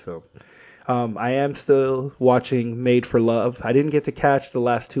it's a great film. I am still watching Made for Love. I didn't get to catch the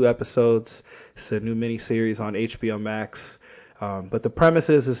last 2 episodes. It's a new miniseries on HBO Max. But the premise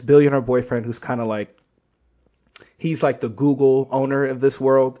is this billionaire boyfriend who's kind of like, he's like the Google owner of this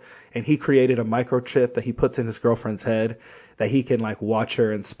world, and he created a microchip that he puts in his girlfriend's head that he can like watch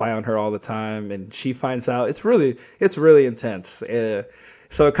her and spy on her all the time. And she finds out. It's really intense.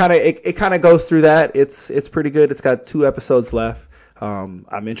 So it kind of goes through that. It's pretty good. It's got 2 episodes left.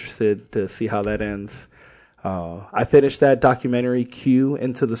 I'm interested to see how that ends. I finished that documentary Q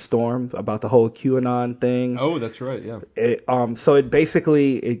Into the Storm about the whole QAnon thing. Oh, that's right, yeah. So it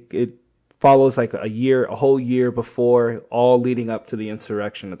basically it follows like a whole year before, all leading up to the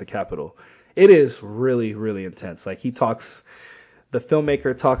insurrection at the Capitol. It is really, really intense. Like, the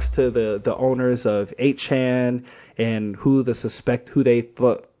filmmaker talks to the owners of 8chan and who they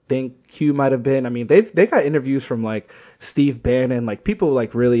think Q might have been. I mean, they got interviews from like Steve Bannon, like people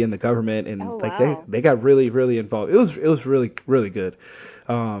like really in the government, and they got really, really involved. It was really, really good.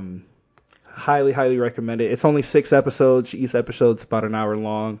 Highly, highly recommend it. It's only 6 episodes. Each episode's about an hour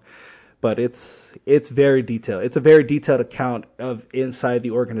long, but it's very detailed. It's a very detailed account of inside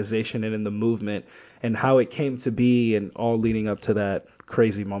the organization and in the movement and how it came to be, and all leading up to that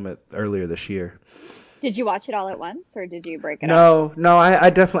crazy moment earlier this year. Did you watch it all at once, or did you break it up? No, I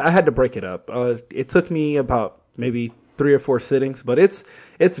definitely had to break it up. It took me about maybe 3 or 4 sittings, but it's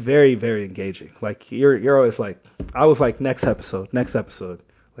very, very engaging. Like, you're always like, I was like, next episode,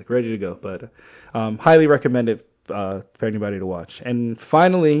 like ready to go. But highly recommend it for anybody to watch. And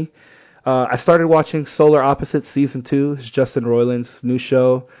finally, I started watching Solar Opposites Season 2. It's Justin Roiland's new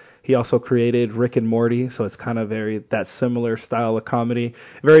show. He also created Rick and Morty, so it's kind of very that similar style of comedy.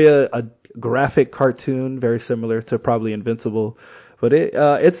 Very a graphic cartoon, very similar to probably Invincible, but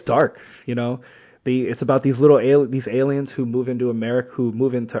it's dark. It's about these these aliens who move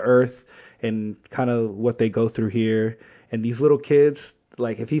into Earth, and kind of what they go through here. And these little kids,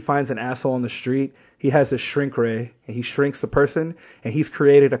 like, if he finds an asshole on the street, he has this shrink ray, and he shrinks the person, and he's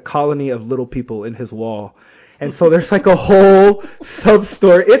created a colony of little people in his wall. And so there's like a whole sub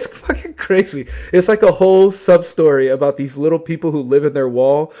story. It's fucking crazy. It's like a whole sub story about these little people who live in their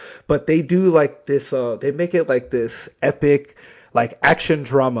wall, but they do like this. They make it like this epic, like action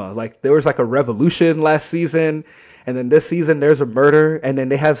drama. Like there was like a revolution last season, and then this season there's a murder, and then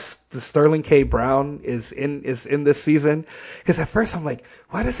they have the Sterling K. Brown is in this season. Because at first I'm like,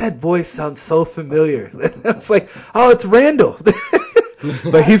 why does that voice sound so familiar? It's like, oh, it's Randall.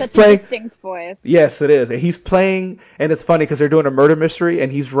 But he's such playing a distinct voice. Yes, it is. And he's playing, and it's funny because they're doing a murder mystery,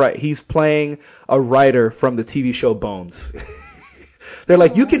 and he's playing a writer from the TV show Bones. They're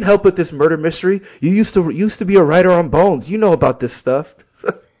like, you can help with this murder mystery. You used to be a writer on Bones. You know about this stuff.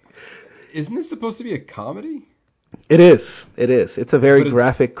 Isn't this supposed to be a comedy? It is. It's a very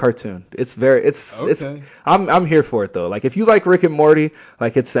graphic cartoon. Okay. I'm here for it though. Like if you like Rick and Morty,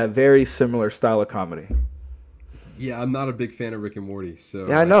 like it's that very similar style of comedy. Yeah, I'm not a big fan of Rick and Morty, so.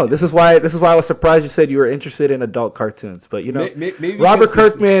 Yeah, I know. This is why I was surprised you said you were interested in adult cartoons. But you know, maybe Robert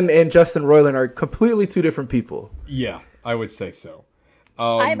Kirkman and Justin Roiland are completely two different people. Yeah, I would say so.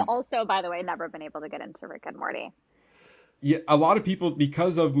 I've also, by the way, never been able to get into Rick and Morty. Yeah, a lot of people,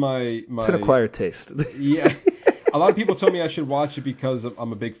 because of my It's an acquired taste. Yeah, a lot of people tell me I should watch it because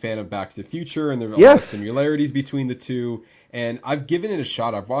I'm a big fan of Back to the Future, and there are a lot of similarities between the two. And I've given it a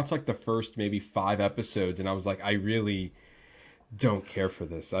shot. I've watched like the first maybe 5 episodes, and I was like, I really don't care for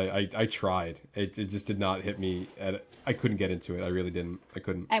this. I tried. It just did not hit me. I couldn't get into it. I really didn't. I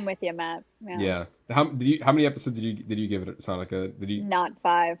couldn't. I'm with you, Matt. Yeah. How many episodes did you give it, Sanika? Not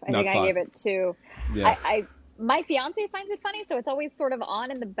 5. I think I gave it 2. Yeah. My fiance finds it funny, so it's always sort of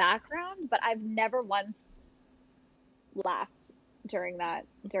on in the background, but I've never once laughed during that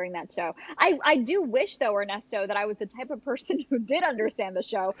show. I do wish though, Ernesto, that I was the type of person who did understand the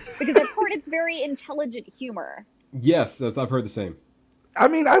show, because I've heard it's very intelligent humor. Yes, I've heard the same. I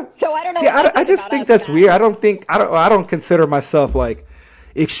mean, I don't know. See, I just think that's weird. I don't consider myself like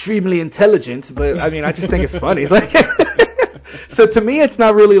extremely intelligent, but I mean, I just think it's funny. Like, so to me, it's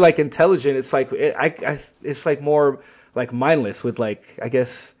not really like intelligent. It's like it's like more like mindless with like, I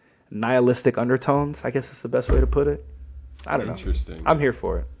guess, nihilistic undertones. I guess is the best way to put it. I don't know. Interesting. I'm here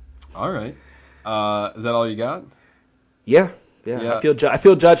for it. All right. Is that all you got? Yeah. I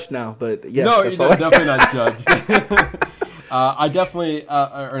feel judged now, but yes. No, that's you're all definitely not judged. I definitely,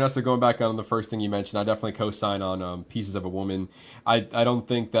 Ernesto, going back on the first thing you mentioned, I definitely co-sign on Pieces of a Woman. I don't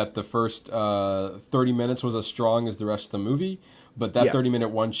think that the first 30 minutes was as strong as the rest of the movie, but that 30-minute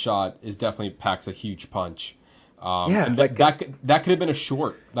one shot is definitely packs a huge punch. And that could have been a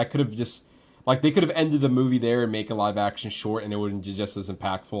short. That could have just. Like, they could have ended the movie there and make a live-action short, and it wouldn't be just as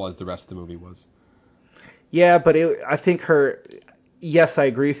impactful as the rest of the movie was. Yeah, but I think yes, I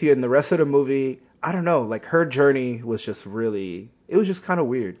agree with you. And the rest of the movie, I don't know, like, her journey was just really, it was just kind of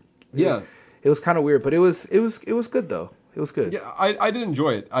weird. Yeah. It was kind of weird, but it was good, though. It was good. Yeah, I did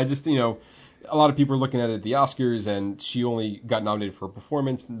enjoy it. I just, a lot of people are looking at it at the Oscars, and she only got nominated for her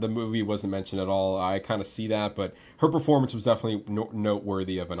performance. The movie wasn't mentioned at all. I kind of see that, but her performance was definitely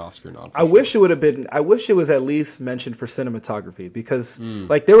noteworthy of an Oscar nom. I wish it was at least mentioned for cinematography, because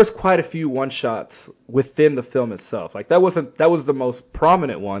like there was quite a few one shots within the film itself. Like that was the most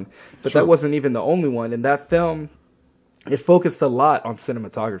prominent one, but that wasn't even the only one. In that film, it focused a lot on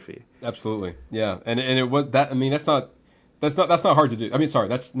cinematography. Absolutely, yeah, and it was that. I mean, that's not hard to do. I mean, sorry,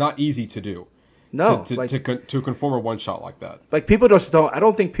 that's not easy to do. No, to conform a one shot like that. Like people just don't. I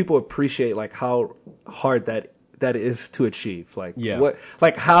don't think people appreciate like how hard that is to achieve. Like the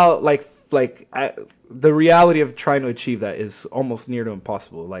reality of trying to achieve that is almost near to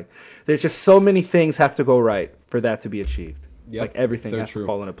impossible. Like there's just so many things have to go right for that to be achieved. Yep, like everything has to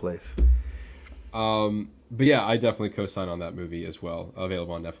fall into place. But yeah, I definitely co-sign on that movie as well.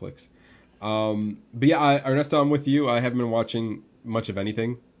 Available on Netflix. But yeah, Ernesto, I'm with you. I haven't been watching much of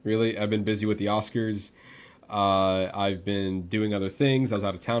anything, really. I've been busy with the Oscars. I've been doing other things. I was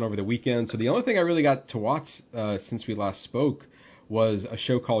out of town over the weekend. So the only thing I really got to watch since we last spoke was a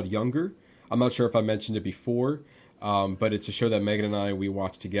show called Younger. I'm not sure if I mentioned it before, but it's a show that Megan and I, we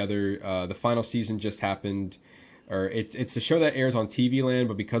watched together. The final season just happened. Or it's a show that airs on TV Land,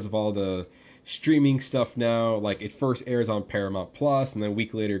 but because of all the streaming stuff now, like it first airs on Paramount Plus, and then a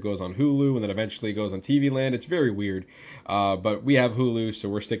week later it goes on Hulu, and then eventually it goes on TV Land. It's very weird, but we have Hulu, so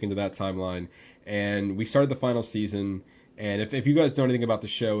we're sticking to that timeline. And we started the final season, and if you guys know anything about the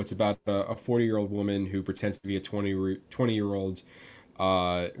show, it's about a 40-year-old woman who pretends to be a 20-year-old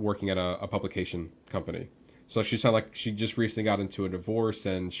working at a publication company. So she sounded like she just recently got into a divorce,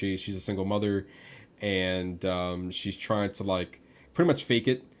 and she's a single mother, and she's trying to like pretty much fake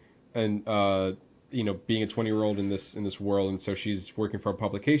it, and being a 20-year-old in this world. And so she's working for a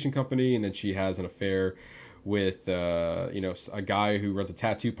publication company, and then she has an affair with a guy who runs a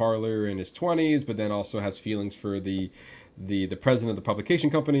tattoo parlor in his 20s, but then also has feelings for the president of the publication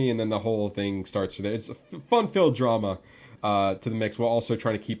company, and then the whole thing starts from there. It's a fun-filled drama to the mix, while also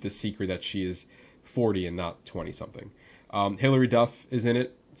trying to keep the secret that she is 40 and not 20-something. Hilary Duff is in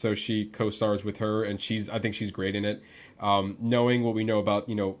it, so she co-stars with her, and I think she's great in it. Knowing what we know about,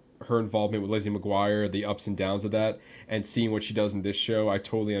 her involvement with Lizzie McGuire, the ups and downs of that, and seeing what she does in this show, I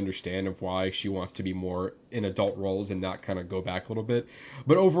totally understand of why she wants to be more in adult roles and not kind of go back a little bit.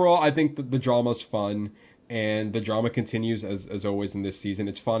 But overall, I think the drama's fun, and the drama continues as always in this season.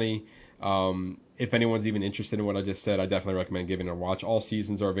 It's funny. If anyone's even interested in what I just said, I definitely recommend giving it a watch. All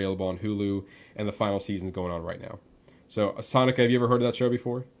seasons are available on Hulu, and the final season's going on right now. So, Sanika, have you ever heard of that show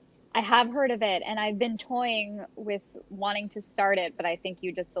before? I have heard of it, and I've been toying with wanting to start it, but I think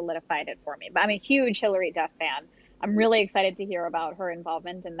you just solidified it for me. But I'm a huge Hilary Duff fan. I'm really excited to hear about her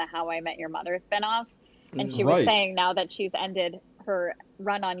involvement in the How I Met Your Mother spinoff. And she was saying now that she's ended her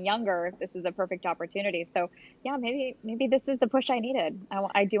run on Younger, this is a perfect opportunity. So yeah, maybe this is the push I needed.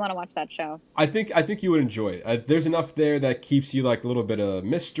 I do want to watch that show. I think you would enjoy it. There's enough there that keeps you like a little bit of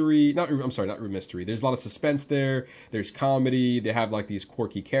mystery. Not mystery. There's a lot of suspense there. There's comedy. They have like these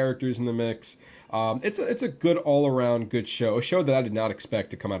quirky characters in the mix. It's a good all around good show. A show that I did not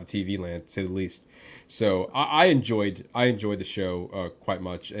expect to come out of TV land, to say the least. So I enjoyed the show quite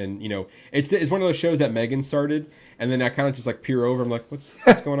much, and it's one of those shows that Megan started, and then I kind of just like peer over. I'm like, what's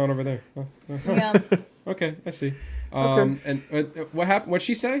going on over there? Yeah. Okay, I see. And what happened? What'd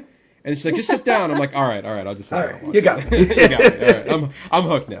she say? And she's like, just sit down. I'm like, all right, I'll just sit down. Right, you got it. You got it. All right, I'm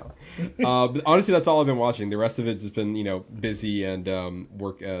hooked now. But honestly, that's all I've been watching. The rest of it has been busy and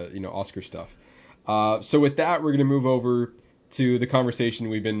work, Oscar stuff. So with that, we're gonna move over to the conversation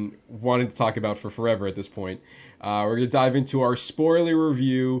we've been wanting to talk about for forever at this point. We're going to dive into our spoiler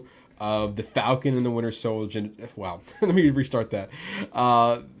review of The Falcon and the Winter Soldier. Wow, let me restart that.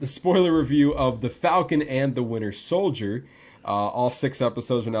 The spoiler review of The Falcon and the Winter Soldier. All 6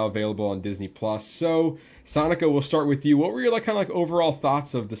 episodes are now available on Disney+. So, Sanika, we'll start with you. What were your overall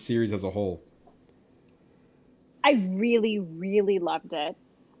thoughts of the series as a whole? I really, really loved it.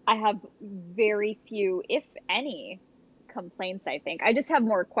 I have very few, if any, complaints. I think I just have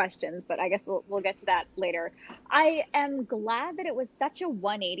more questions, but I guess we'll get to that later. I am glad that it was such a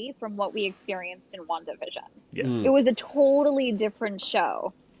 180 from what we experienced in WandaVision. Yeah. It was a totally different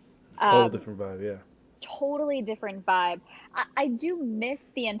show. Total different vibe, yeah. Totally different vibe. I do miss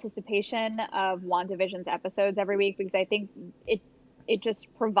the anticipation of WandaVision's episodes every week, because I think it just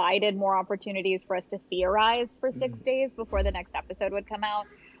provided more opportunities for us to theorize for 6 days before the next episode would come out.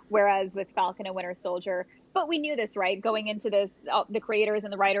 Whereas with Falcon and Winter Soldier, but we knew this, right? Going into this, the creators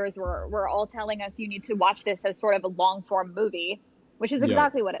and the writers were all telling us you need to watch this as sort of a long-form movie, which is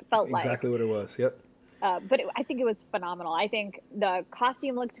exactly what it felt like. Exactly what it was, yep. But I think it was phenomenal. I think the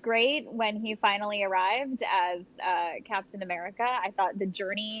costume looked great when he finally arrived as Captain America. I thought the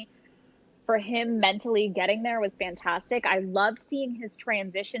journey for him mentally getting there was fantastic. I loved seeing his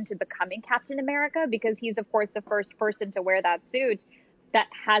transition to becoming Captain America, because he's, of course, the first person to wear that suit that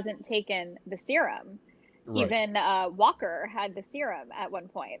hasn't taken the serum. Right. Even Walker had the serum at one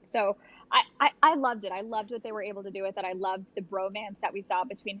point. So I loved it. I loved what they were able to do with it. I loved the bromance that we saw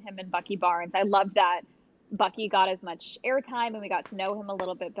between him and Bucky Barnes. I loved that Bucky got as much airtime and we got to know him a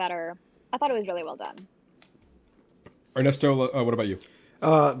little bit better. I thought it was really well done. Ernesto, what about you?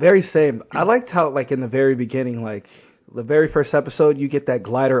 Very same. I liked how, in the very beginning, the very first episode, you get that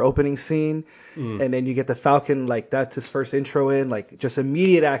glider opening scene, and then you get the Falcon, that's his first intro in, just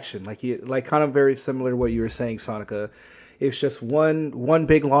immediate action, kind of very similar to what you were saying, Sanika. It's just one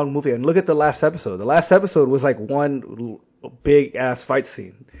big long movie, and look at the last episode. The last episode was one big ass fight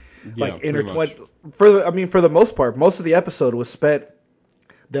scene, intertwined. For the most part, most of the episode was spent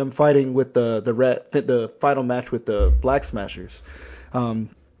them fighting with the final match with the Black Smashers.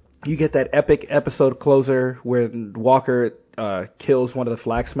 You get that epic episode closer when Walker kills one of the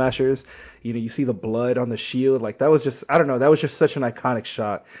Flag Smashers. You see the blood on the shield. That was just, I don't know, that was just such an iconic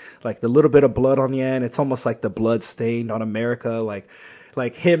shot. The little bit of blood on the end, it's almost like the blood stained on America.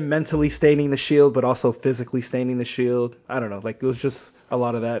 Like him mentally staining the shield, but also physically staining the shield. I don't know. It was just a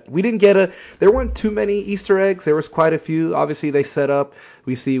lot of that. We didn't there weren't too many Easter eggs. There was quite a few. Obviously, they set up.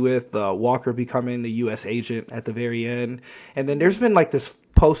 We see with Walker becoming the U.S. agent at the very end. And then there's been this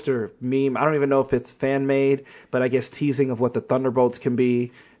poster meme. I don't even know if it's fan made, but I guess teasing of what the Thunderbolts can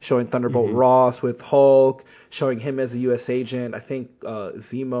be, showing Thunderbolt Ross with Hulk, showing him as a U.S. agent. I think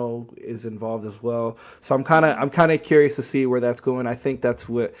Zemo is involved as well. So I'm kind of curious to see where that's going. I think that's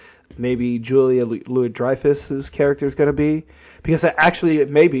what maybe Julia Louis-Dreyfus's character is going to be, because actually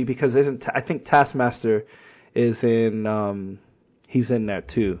it may be, because I think Taskmaster is in he's in that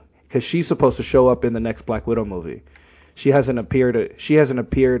too, because she's supposed to show up in the next Black Widow movie. She's announced an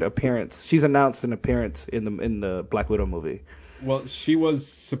appearance in the Black Widow movie. Well, she was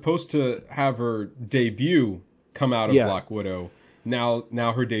supposed to have her debut come out of Black Widow. Now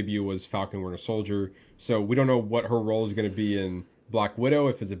her debut was Falcon Winter Soldier. So we don't know what her role is going to be in Black Widow,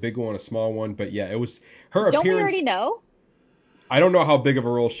 if it's a big one, a small one. But yeah, it was her appearance. Don't we already know? I don't know how big of a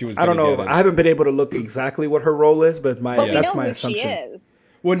role she was going to get. I don't know. I haven't been able to look exactly what her role is, but that's my assumption. She is.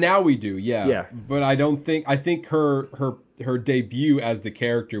 Well, now we do, yeah. But I think her debut as the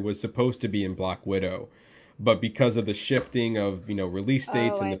character was supposed to be in Black Widow. But because of the shifting of, release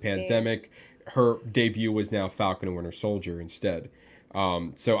dates and the pandemic, her debut was now Falcon and Winter Soldier instead.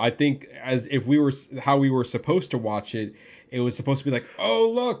 So I think how we were supposed to watch it, it was supposed to be like,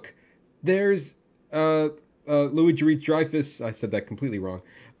 oh, look, there's Louis Dreyfus. I said that completely wrong.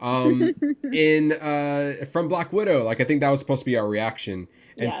 From Black Widow. Like, I think that was supposed to be our reaction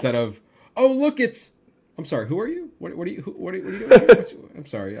instead of, oh, look, I'm sorry, who are you? What are you doing? I'm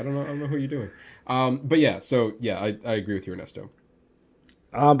sorry, I don't know who you're doing. But yeah, I agree with you, Ernesto.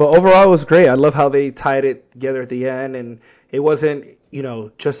 But overall, it was great. I love how they tied it together at the end, and it wasn't,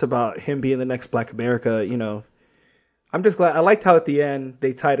 just about him being the next Black America. I'm just glad. I liked how at the end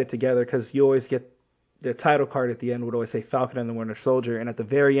they tied it together, because you always get the title card at the end would always say Falcon and the Winter Soldier, and at the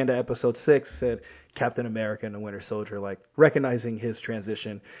very end of episode 6 it said Captain America and the Winter Soldier, like recognizing his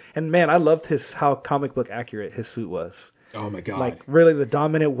transition. And man, I loved how comic book accurate his suit was. Oh my god! Like really, the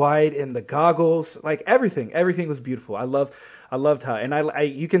dominant white and the goggles, like everything was beautiful. I loved how, and I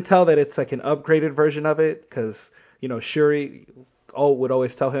you can tell that it's like an upgraded version of it, because Shuri would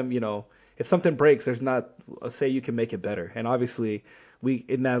always tell him, if something breaks, there's not a say you can make it better. And obviously,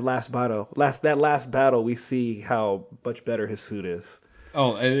 in that last battle, we see how much better his suit is.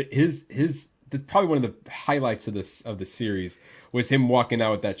 Oh, and that's probably one of the highlights of the series was him walking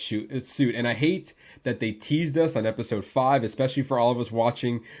out with that suit. And I hate that they teased us on episode 5, especially for all of us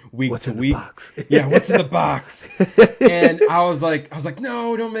watching week to week. Box? Yeah, what's in the box? And I was like,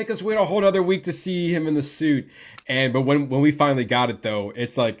 no, don't make us wait a whole other week to see him in the suit. But when we finally got it though,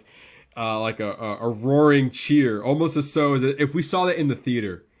 it's like a roaring cheer, almost as if we saw that in the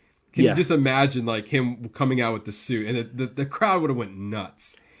theater. Can you just imagine like him coming out with the suit, and the crowd would have went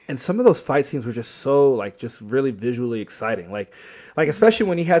nuts. And some of those fight scenes were just so just really visually exciting. Like especially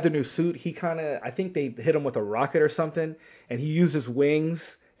when he had the new suit, I think they hit him with a rocket or something, and he used his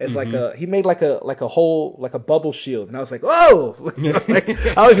wings as he made like a whole bubble shield, and I was like, whoa!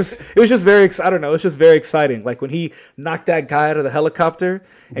 It was just very, I don't know, it's just very exciting. Like when he knocked that guy out of the helicopter,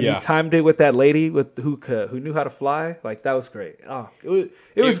 and he timed it with that lady who knew how to fly, like that was great. Oh, it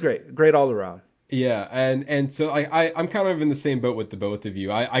was great all around. Yeah, and so I'm kind of in the same boat with the both of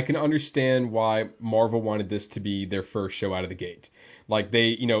you. I can understand why Marvel wanted this to be their first show out of the gate. Like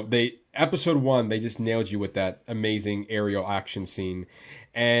they episode 1, they just nailed you with that amazing aerial action scene,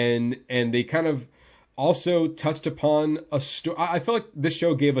 and they kind of also touched upon a story. I feel like this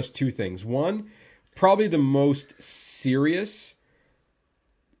show gave us two things. One, probably the most serious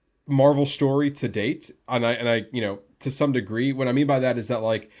Marvel story to date, and I to some degree, what I mean by that is that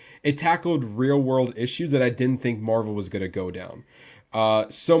like it tackled real world issues that I didn't think Marvel was going to go down.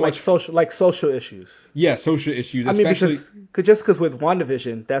 Social issues. Yeah, social issues. I mean, because with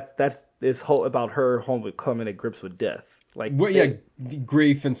WandaVision, that is about her coming to grips with death.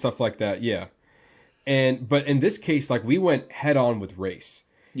 Grief and stuff like that. Yeah, but in this case, like we went head on with race.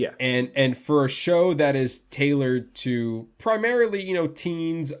 Yeah. And for a show that is tailored to primarily,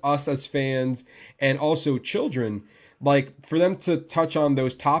 teens, us as fans, and also children, like for them to touch on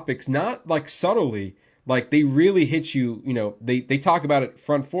those topics, not like subtly, like they really hit you, they talk about it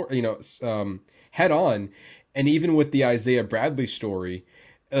head on. And even with the Isaiah Bradley story,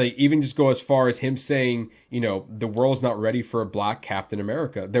 like even just go as far as him saying, the world's not ready for a black Captain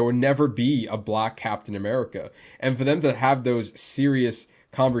America. There will never be a black Captain America. And for them to have those serious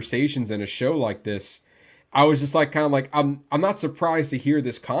conversations in a show like this, I was just like kind of like I'm not surprised to hear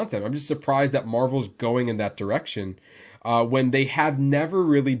this content. I'm just surprised that Marvel's going in that direction when they have never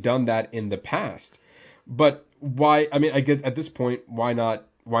really done that in the past. But why? I mean, I get at this point, why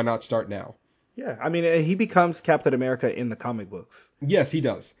not start now? Yeah, I mean, he becomes Captain America in the comic books. Yes, he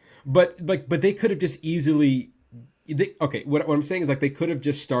does. But they could have just easily. What I'm saying is like they could have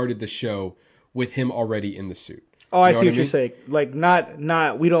just started the show with him already in the suit. Oh, I see what you're saying. Like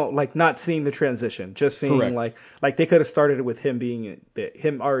we don't like not seeing the transition, just seeing Correct. like they could have started it with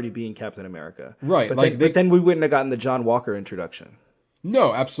him already being Captain America. Right. But then we wouldn't have gotten the John Walker introduction.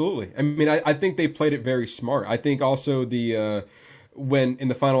 No, absolutely. I mean, I think they played it very smart. I think also the when in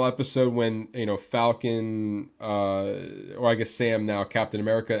the final episode when Falcon or I guess Sam, now Captain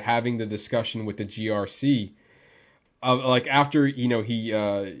America, having the discussion with the GRC, like after he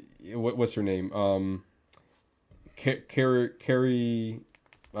what's her name, Carrie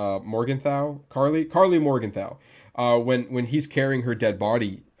Morgenthau, Carly Morgenthau, when he's carrying her dead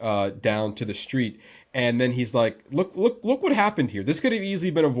body down to the street, and then he's like, look what happened here. This could have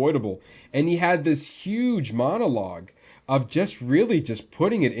easily been avoidable. And he had this huge monologue of just really just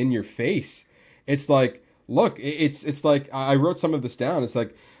putting it in your face. It's like, look, it's like, I wrote some of this down. It's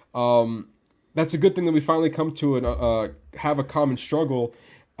like, that's a good thing that we finally come to have a common struggle.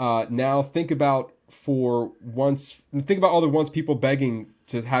 Now think about all the once people begging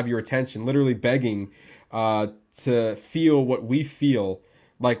to have your attention, literally begging to feel what we feel.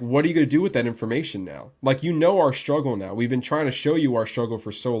 Like, what are you going to do with that information now? Like, our struggle now. We've been trying to show you our struggle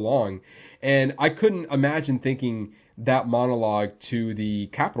for so long. And I couldn't imagine thinking that monologue to the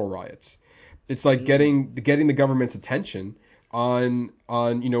Capitol riots. It's like getting the government's attention on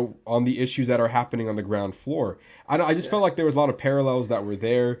the issues that are happening on the ground floor. I just felt like there was a lot of parallels that were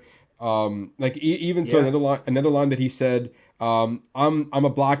there. Another line that he said, I'm a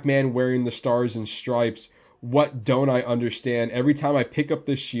black man wearing the stars and stripes. What don't I understand? Every time I pick up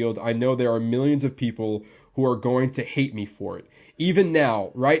this shield, I know there are millions of people who are going to hate me for it. Even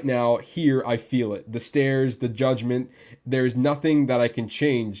now, right now, here, I feel it. The stares, the judgment. There's nothing that I can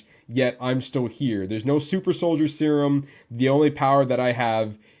change, yet I'm still here. There's no super soldier serum. The only power that I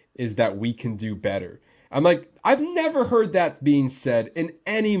have is that we can do better. I'm like, I've never heard that being said in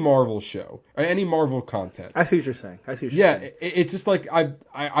any Marvel show or any Marvel content. I see what you're saying. It's just like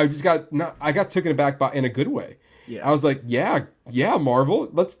I just got taken aback in a good way. Yeah. I was like, yeah, Marvel,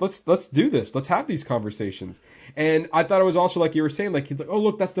 let's do this. Let's have these conversations. And I thought it was also like you were saying, like, he's like, oh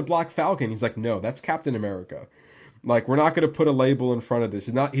look, that's the Black Falcon. He's like, no, that's Captain America. Like, we're not going to put a label in front of this.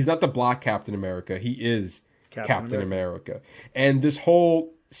 He's not the Black Captain America. He is Captain America. And this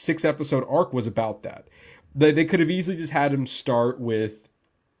whole 6-episode arc was about that. They could have easily just had him start with,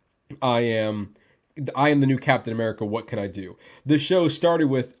 I am the new Captain America, what can I do? The show started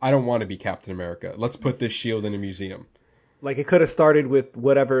with, I don't want to be Captain America. Let's put this shield in a museum. Like, it could have started with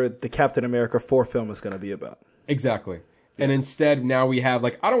whatever the Captain America 4 film is going to be about. Exactly. Yeah. And instead, now we have,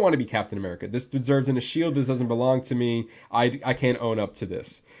 like, I don't want to be Captain America. This deserves in a shield. This doesn't belong to me. I can't own up to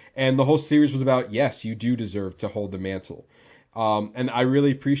this. And the whole series was about, yes, you do deserve to hold the mantle. And I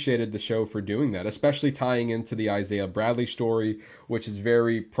really appreciated the show for doing that, especially tying into the Isaiah Bradley story, which is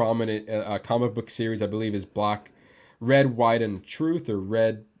very prominent. A comic book series, I believe, is Red, White, and Truth, or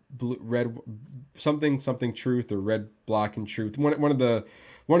Red, something Truth, or Red, Black, and Truth. One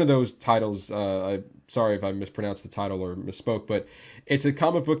of those titles. I'm sorry if I mispronounced the title or misspoke, but it's a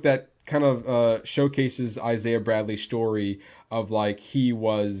comic book that kind of showcases Isaiah Bradley's story of, like, he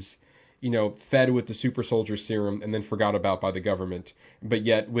was, fed with the super soldier serum and then forgot about by the government. But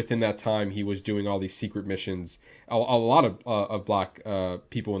yet within that time, he was doing all these secret missions. A lot of black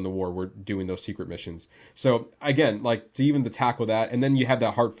people in the war were doing those secret missions. So again, like, to even to tackle that, and then you have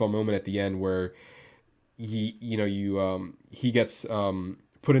that heartfelt moment at the end where he gets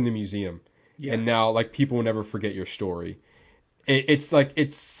put in the museum, and now, like, people will never forget your story. It's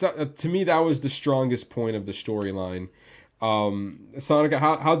to me, that was the strongest point of the storyline. Sanika,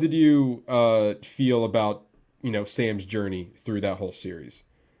 how did you feel about Sam's journey through that whole series?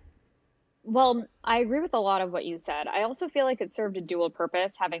 Well, I agree with a lot of what you said. I also feel like it served a dual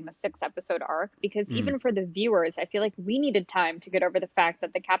purpose having the 6-episode arc, because even for the viewers, I feel like we needed time to get over the fact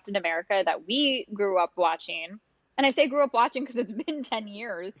that the Captain America that we grew up watching, and I say grew up watching because it's been 10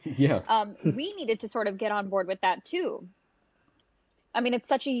 years, we needed to sort of get on board with that too. I mean, it's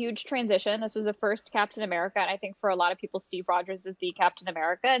such a huge transition. This was the first Captain America, and I think for a lot of people, Steve Rogers is the Captain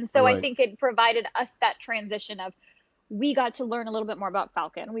America. And so I think it provided us that transition of, we got to learn a little bit more about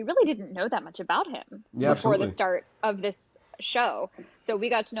Falcon. We really didn't know that much about him before the start of this show. So we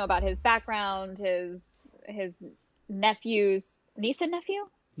got to know about his background, his nephews, niece and nephew?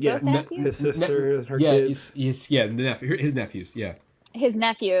 Yeah, his sister, her kids. His nephews, yeah. His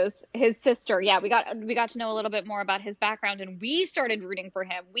nephews, his sister. Yeah, we got to know a little bit more about his background, and we started rooting for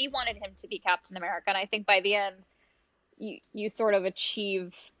him. We wanted him to be Captain America, and I think by the end, you sort of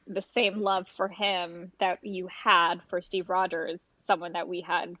achieve the same love for him that you had for Steve Rogers, someone that we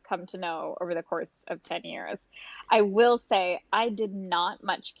had come to know over the course of 10 years. I will say I did not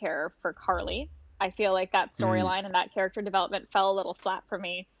much care for Carly. I feel like that storyline and that character development fell a little flat for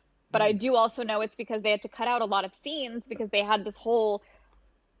me. But I do also know it's because they had to cut out a lot of scenes because they had this whole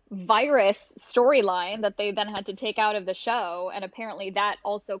virus storyline that they then had to take out of the show. And apparently that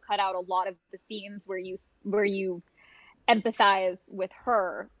also cut out a lot of the scenes where you empathize with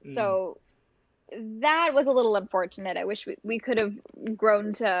her. So that was a little unfortunate. I wish we could have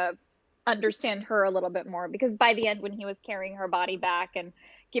grown to understand her a little bit more, because by the end when he was carrying her body back and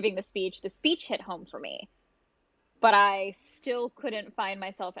giving the speech hit home for me. But I still couldn't find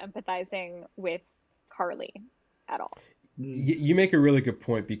myself empathizing with Carly at all. You make a really good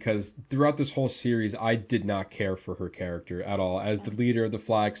point, because throughout this whole series, I did not care for her character at all. As the leader of the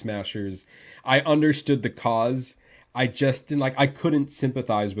Flag Smashers, I understood the cause. I just didn't I couldn't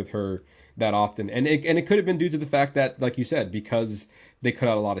sympathize with her that often. And it could have been due to the fact that, like you said, because they cut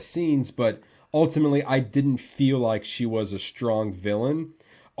out a lot of scenes, but ultimately I didn't feel like she was a strong villain.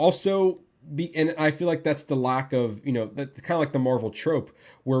 Also, and I feel like that's the lack of, that's kind of like the Marvel trope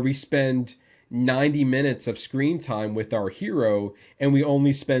where we spend 90 minutes of screen time with our hero and we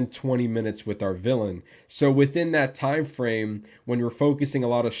only spend 20 minutes with our villain. So within that time frame, when we're focusing a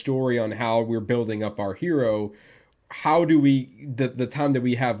lot of story on how we're building up our hero, how do we, the time that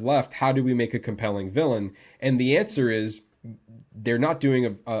we have left, how do we make a compelling villain? And the answer is they're not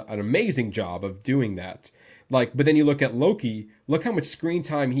doing an amazing job of doing that. But then you look at Loki, look how much screen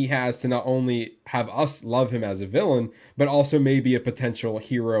time he has to not only have us love him as a villain, but also maybe a potential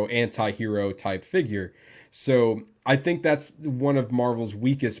hero, anti-hero type figure. So I think that's one of Marvel's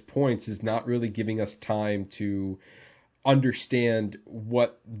weakest points, is not really giving us time to understand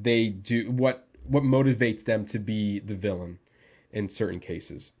what they do, what motivates them to be the villain in certain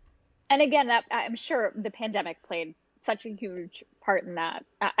cases. And again, that I'm sure the pandemic played such a huge part in that.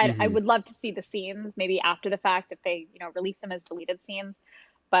 I would love to see the scenes maybe after the fact, if they release them as deleted scenes.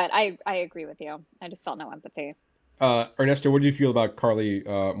 But I agree with you. I just felt no empathy. Ernesto, what did you feel about Carly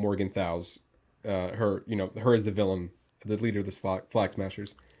Morgenthau's her as the villain, the leader of the Flag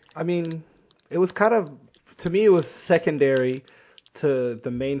Smashers? I mean, it was kind of, to me, it was secondary to the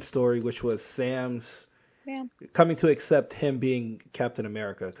main story, which was Sam's coming to accept him being Captain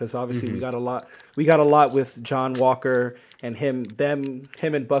America, because obviously we got a lot with John Walker and him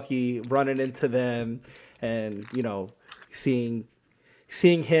and Bucky running into them, and seeing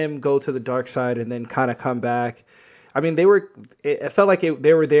him go to the dark side and then kind of come back. I mean, it felt like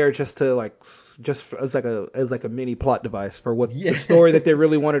they were there just as like a mini plot device for what the story that they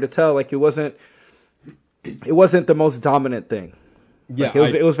really wanted to tell. Like, it wasn't the most dominant thing. Yeah,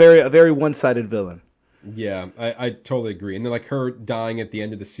 it was a very one-sided villain. Yeah, I totally agree. And then her dying at the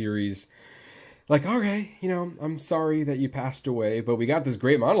end of the series, okay, I'm sorry that you passed away, but we got this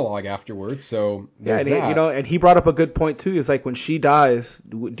great monologue afterwards, so there's that. And he brought up a good point too. Is like, when she dies,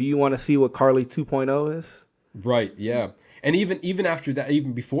 do you want to see what Carly 2.0 is? Right, yeah. And even after that,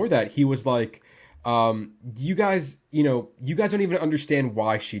 even before that, he was like, you guys don't even understand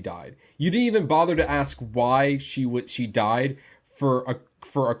why she died. You didn't even bother to ask why she died for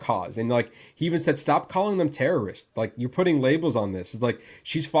a cause. And he even said, stop calling them terrorists. You're putting labels on this. It's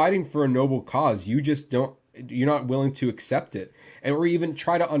she's fighting for a noble cause. You're not willing to accept it, or even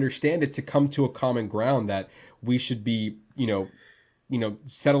try to understand it, to come to a common ground that we should be,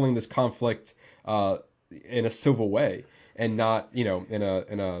 settling this conflict in a civil way, and not, in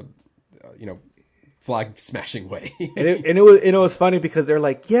a flag smashing way. and it was funny because they're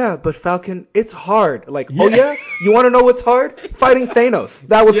like, yeah, but Falcon, it's hard. Oh yeah, you want to know what's hard? Fighting Thanos,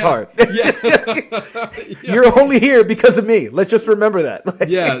 that was hard. You're only here because of me. Let's just remember that.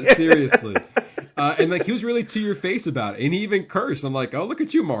 Yeah, seriously. And he was really to your face about it, and he even cursed. I'm like, oh, look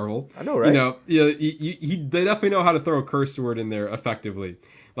at you, Marvel. I know, right? They definitely know how to throw a curse word in there effectively.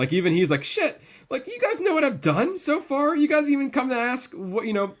 Even he's like, shit. You guys know what I've done so far. You guys even come to ask what,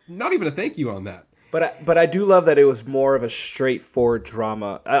 not even a thank you on that. But I do love that it was more of a straightforward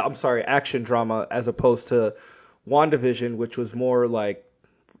drama. Action drama, as opposed to WandaVision, which was more I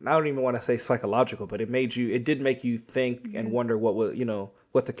don't even want to say psychological, but it did make you think and wonder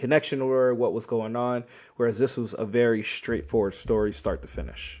what the connection were, what was going on. Whereas this was a very straightforward story, start to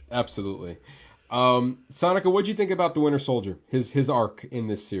finish. Absolutely. Sanika, what did you think about the Winter Soldier, his arc in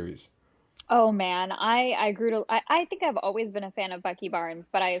this series? Oh man, I think I've always been a fan of Bucky Barnes,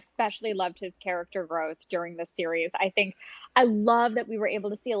 but I especially loved his character growth during this series. I love that we were able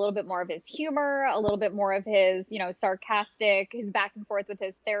to see a little bit more of his humor, a little bit more of his, sarcastic, his back and forth with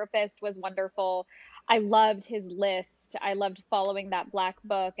his therapist was wonderful. I loved his list. I loved following that black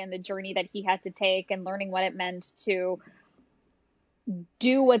book and the journey that he had to take and learning what it meant to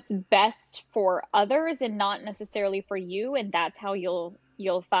do what's best for others and not necessarily for you. And that's how you'll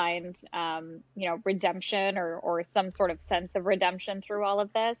find, redemption or some sort of sense of redemption through all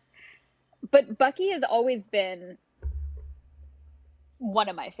of this. But Bucky has always been one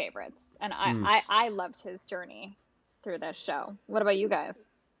of my favorites. And I loved his journey through this show. What about you guys?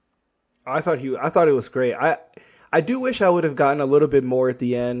 I thought it was great. I do wish I would have gotten a little bit more at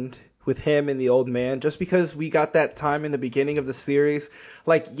the end with him and the old man, just because we got that time in the beginning of the series.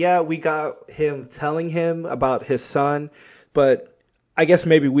 Like, yeah, we got him telling him about his son, but I guess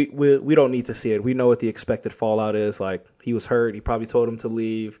maybe we don't need to see it. We know what the expected fallout is. Like, he was hurt. He probably told him to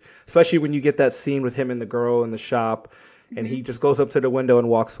leave, especially when you get that scene with him and the girl in the shop, and he just goes up to the window and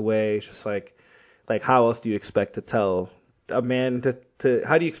walks away. It's just like how else do you expect to tell a man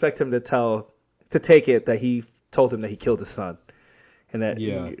how do you expect him to take it that he told him that he killed his son? And that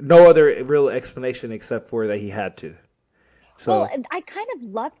no other real explanation except for that he had to. So, well, I kind of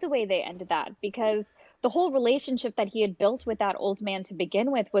loved the way they ended that, because the whole relationship that he had built with that old man to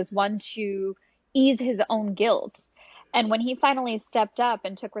begin with was one to ease his own guilt. And when he finally stepped up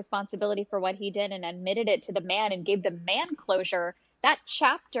and took responsibility for what he did and admitted it to the man and gave the man closure, that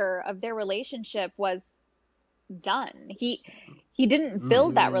chapter of their relationship was done. He didn't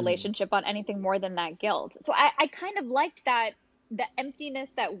build that relationship on anything more than that guilt. So I kind of liked that. The emptiness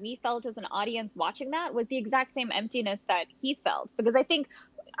that we felt as an audience watching that was the exact same emptiness that he felt, because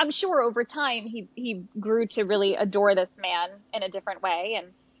I'm sure over time he grew to really adore this man in a different way, and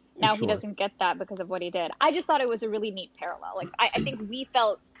now he doesn't get that because of what he did. I just thought it was a really neat parallel. Like, I think we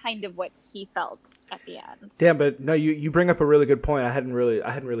felt kind of what he felt at the end. Damn, but no, you bring up a really good point. I hadn't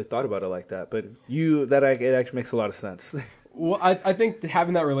really thought about it like that, but it actually makes a lot of sense. Well, I think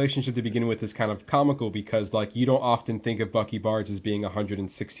having that relationship to begin with is kind of comical, because like you don't often think of Bucky Barnes as being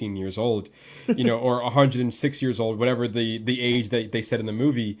 116 years old, or 106 years old, whatever the age that they said in the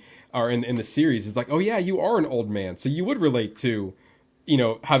movie or in the series. Is like, oh yeah, you are an old man, so you would relate to,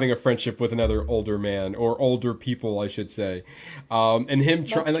 having a friendship with another older man, or older people, I should say. And him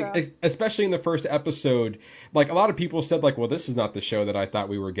trying, like, especially in the first episode, like a lot of people said, like, well, this is not the show that I thought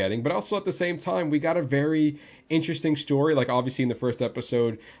we were getting. But also at the same time, we got a very interesting story. Like, obviously in the first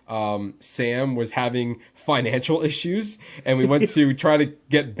episode, Sam was having financial issues, and we went to try to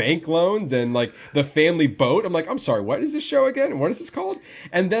get bank loans and like the family boat. I'm like, I'm sorry, what is this show again? What is this called?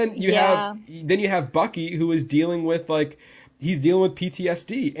 And then you have Bucky, who is dealing with he's dealing with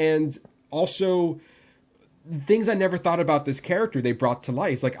PTSD, and also things I never thought about this character they brought to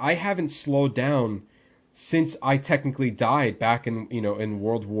light. It's like, I haven't slowed down since I technically died back in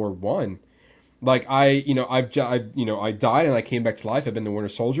World War I. Like, I died and I came back to life. I've been the Winter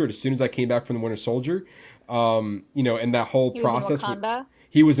Soldier. As soon as I came back from the Winter Soldier, and that whole process.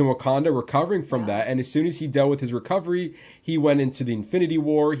 He was in Wakanda recovering from that, and as soon as he dealt with his recovery, he went into the Infinity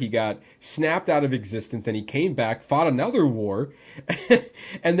War. He got snapped out of existence, and he came back, fought another war,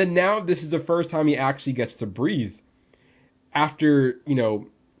 and then now this is the first time he actually gets to breathe after, I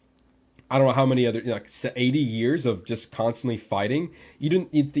don't know how many other, 80 years of just constantly fighting. You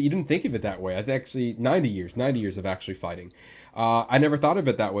didn't think of it that way. I think actually 90 years of actually fighting. I never thought of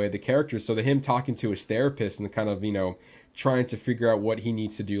it that way, the character. So him talking to his therapist and kind of, trying to figure out what he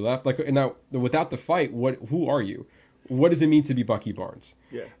needs to do left. Like, and now without the fight, who are you? What does it mean to be Bucky Barnes?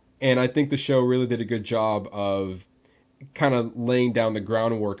 Yeah. And I think the show really did a good job of kind of laying down the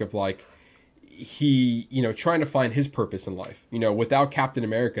groundwork of like he, trying to find his purpose in life. Without Captain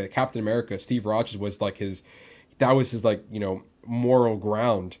America, Steve Rogers was like his moral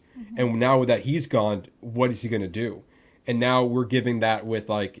ground. Mm-hmm. And now that he's gone, what is he going to do? And now we're giving that with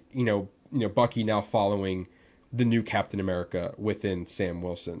Bucky now following the new Captain America within Sam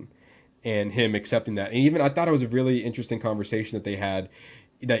Wilson, and him accepting that. And even I thought it was a really interesting conversation that they had,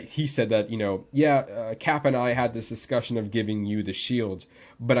 that he said that, Cap and I had this discussion of giving you the shield,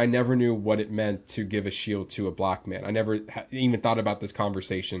 but I never knew what it meant to give a shield to a black man. I never even thought about this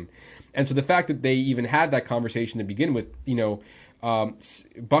conversation. And so the fact that they even had that conversation to begin with,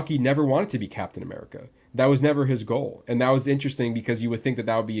 Bucky never wanted to be Captain America. That was never his goal. And that was interesting, because you would think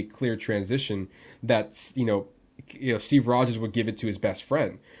that would be a clear transition, that, Steve Rogers would give it to his best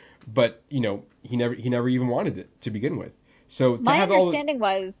friend, but he never even wanted it to begin with. So my understanding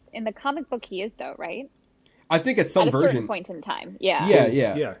was in the comic book he is, though, right? I think at some version, certain point in time, yeah,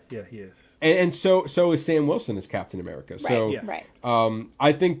 he is. And so is Sam Wilson as Captain America. So right.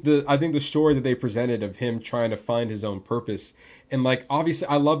 I think the story that they presented of him trying to find his own purpose, and like obviously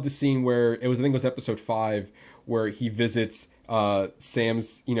I love the scene where I think it was episode 5 where he visits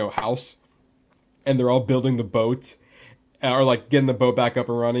Sam's house. And they're all building the boat, or like getting the boat back up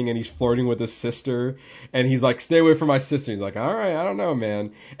and running, and he's flirting with his sister, and he's like, stay away from my sister. He's like, all right, I don't know,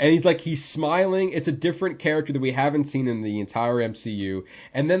 man. And he's smiling. It's a different character that we haven't seen in the entire MCU.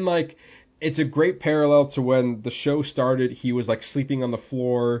 And then it's a great parallel to when the show started. He was like sleeping on the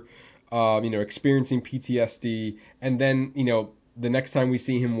floor, experiencing PTSD. And then, the next time we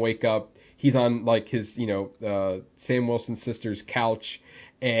see him wake up, he's on like his, Sam Wilson's sister's couch.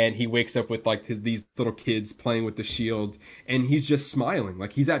 and he wakes up with like these little kids playing with the shield, and he's just smiling,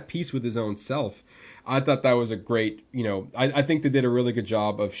 like he's at peace with his own self. I thought that was a great, I think they did a really good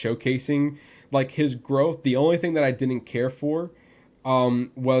job of showcasing like his growth. The only thing that I didn't care for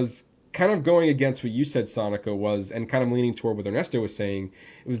was kind of going against what you said, Sanika, was, and kind of leaning toward what Ernesto was saying,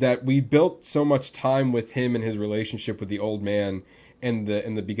 it was that we built so much time with him and his relationship with the old man in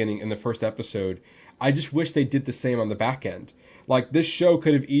the beginning, in the first episode. I just wish they did the same on the back end. Like, this show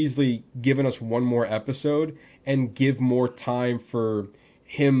could have easily given us one more episode and give more time for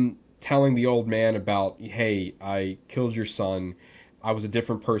him telling the old man about, hey, I killed your son. I was a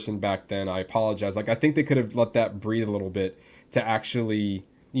different person back then. I apologize. Like, I think they could have let that breathe a little bit to actually,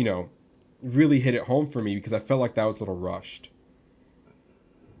 really hit it home for me, because I felt like that was a little rushed.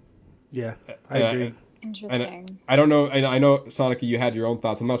 Yeah, I agree. Interesting. And I don't know. I know, Sanika, you had your own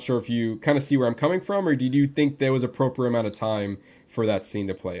thoughts. I'm not sure if you kind of see where I'm coming from, or did you think there was appropriate amount of time for that scene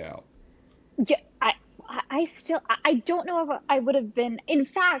to play out? Yeah, I don't know if I would have been. In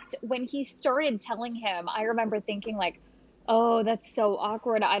fact, when he started telling him, I remember thinking like, oh, that's so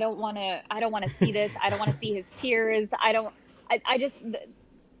awkward. I don't want to see this. I don't want to see his tears.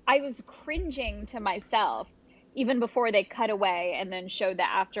 I was cringing to myself even before they cut away and then showed the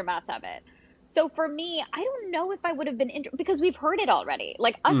aftermath of it. So for me, I don't know if I would have been because we've heard it already.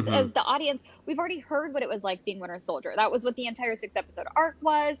 Like us as the audience, we've already heard what it was like being Winter Soldier. That was what the entire 6-episode arc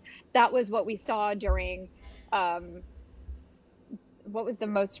was. That was what we saw during what was the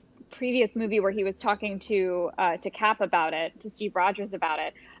most previous movie where he was talking to Cap about it, to Steve Rogers about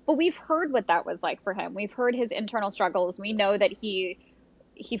it. But we've heard what that was like for him. We've heard his internal struggles. We know that he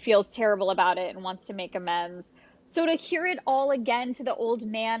feels terrible about it and wants to make amends. So to hear it all again to the old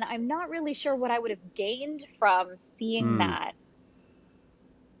man, I'm not really sure what I would have gained from seeing that.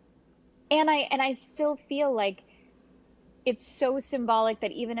 And I still feel like it's so symbolic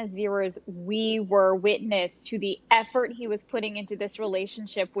that even as viewers, we were witness to the effort he was putting into this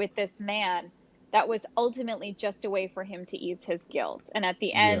relationship with this man that was ultimately just a way for him to ease his guilt. And at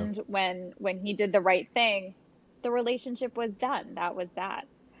the end, when he did the right thing, the relationship was done. That was that.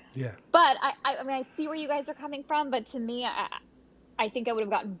 Yeah. But I mean, I see where you guys are coming from, but to me, I think I would have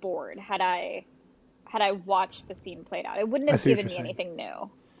gotten bored had I watched the scene played out. It wouldn't have given me anything new.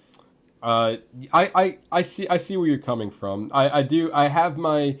 I see where you're coming from. I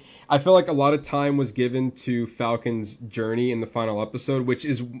feel like a lot of time was given to Falcon's journey in the final episode, which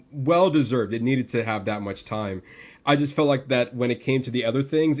is well deserved. It needed to have that much time. I just felt like that when it came to the other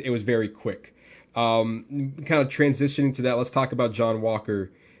things, it was very quick. Kind of transitioning to that, let's talk about John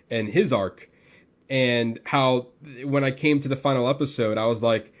Walker and his arc, and how when I came to the final episode, I was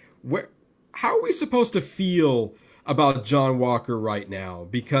like, how are we supposed to feel about John Walker right now?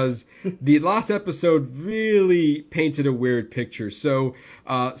 Because the last episode really painted a weird picture. So,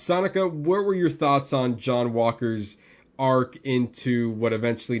 Sanika, what were your thoughts on John Walker's arc into what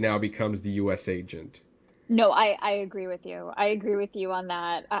eventually now becomes the U.S. agent? No, I agree with you. I agree with you on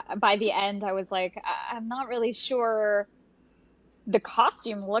that. By the end, I was like, I'm not really sure. The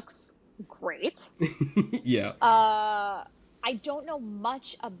costume looks great. Yeah. I don't know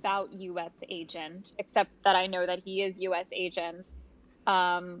much about U.S. Agent, except that I know that he is U.S. Agent.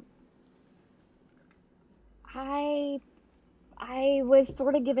 I was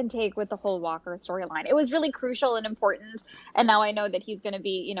sort of give and take with the whole Walker storyline. It was really crucial and important, and now I know that he's going to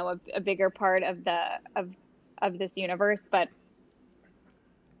be, a bigger part of this universe. But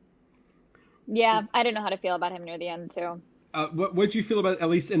yeah, I didn't know how to feel about him near the end too. What did you feel about, at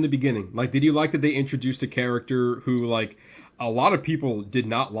least in the beginning? Like, did you like that they introduced a character who, like, a lot of people did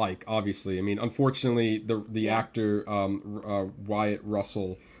not like, obviously. I mean, unfortunately, the actor, Wyatt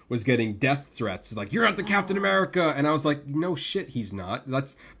Russell, was getting death threats. Like, you're not the Captain America. And I was like, no shit, he's not.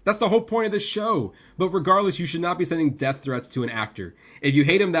 That's the whole point of this show. But regardless, you should not be sending death threats to an actor. If you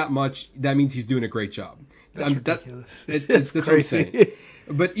hate him that much, that means he's doing a great job. That's ridiculous. It's crazy. What I'm saying.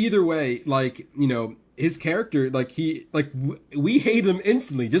 But either way, like, his character, we hate him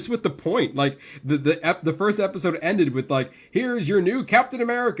instantly just with the point. Like, the first episode ended with, like, here's your new Captain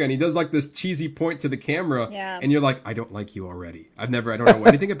America, and he does, like, this cheesy point to the camera, and you're like, I don't like you already. I don't know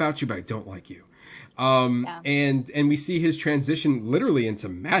anything about you, but I don't like you. And we see his transition literally into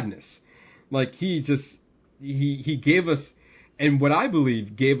madness. Like, he gave us, and what I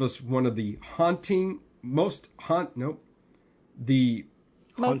believe gave us one of the most haunting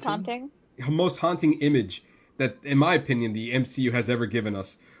image that, in my opinion, the MCU has ever given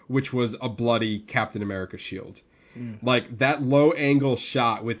us, which was a bloody Captain America shield. Like, that low angle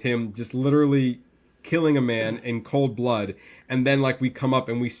shot with him just literally killing a man in cold blood, and then, like, we come up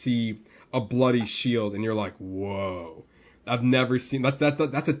and we see a bloody shield, and you're like, whoa. I've never seen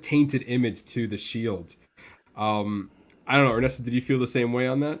that's a tainted image to the Shield. I don't know, Ernesto, did you feel the same way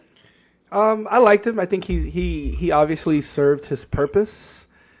on that? I liked him. I think he obviously served his purpose.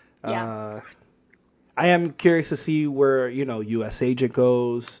 Yeah. I am curious to see where, U.S. Agent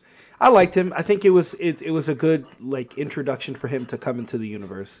goes. I liked him. I think it was a good like introduction for him to come into the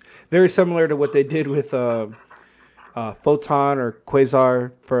universe. Very similar to what they did with Photon or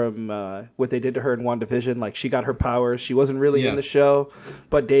Quasar from what they did to her in WandaVision. Like she got her powers. She wasn't really in the show,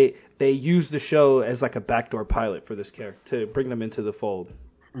 but they used the show as like a backdoor pilot for this character to bring them into the fold.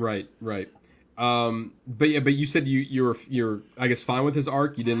 Right. But you said you're I guess fine with his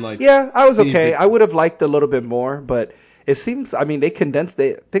arc. You didn't like. Yeah, I was okay. I would have liked a little bit more, but it seems. I mean, they condensed.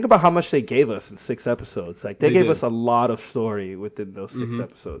 Think about how much they gave us in 6 episodes. Like they gave us a lot of story within those 6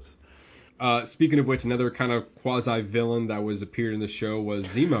 episodes. Speaking of which, another kind of quasi villain that was appeared in the show was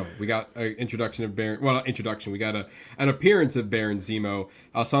Zemo. We got an introduction of Baron. Well, not introduction. We got an appearance of Baron Zemo.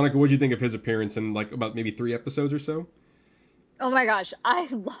 Sanika, what did you think of his appearance in like about maybe 3 episodes or so? Oh my gosh, I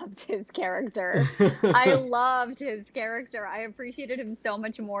loved his character. I appreciated him so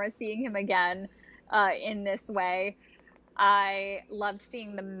much more seeing him again in this way. I loved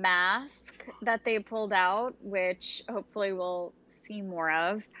seeing the mask that they pulled out, which hopefully we'll see more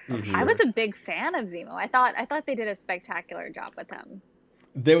of. I was a big fan of Zemo. I thought they did a spectacular job with him.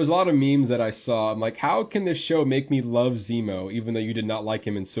 There was a lot of memes that I saw. I'm like, how can this show make me love Zemo, even though you did not like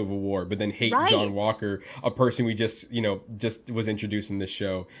him in Civil War, but then hate John Walker, a person we just was introduced in this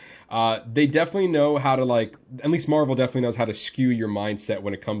show. They definitely know how to at least Marvel definitely knows how to skew your mindset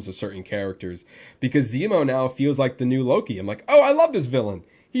when it comes to certain characters. Because Zemo now feels like the new Loki. I'm like, oh, I love this villain.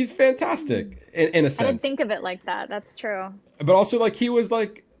 He's fantastic in a sense. I didn't think of it like that. That's true. But also, like, he was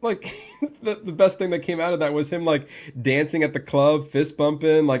like the best thing that came out of that was him like dancing at the club, fist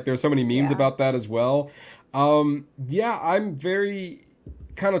bumping. Like there's so many memes about that as well. I'm very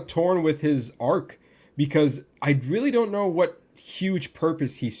kind of torn with his arc because I really don't know what huge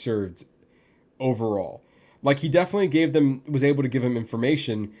purpose he served overall. Like he definitely was able to give him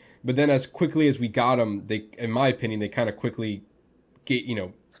information, but then as quickly as we got him, in my opinion, they kind of quickly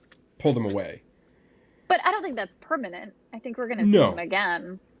pulled him away. But I don't think that's permanent. I think we're gonna see him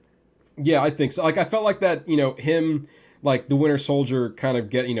again. Yeah, I think so. Like, I felt like that, him, like, the Winter Soldier kind of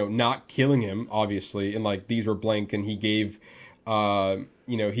not killing him, obviously, and, like, these were blank, and he gave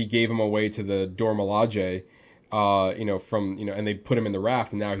him away to the Dora Milaje, and they put him in the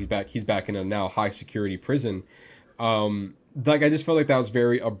raft, and now he's back in a now high-security prison. Like, I just felt like that was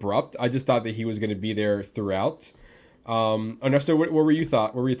very abrupt. I just thought that he was going to be there throughout. Ernesto, what were your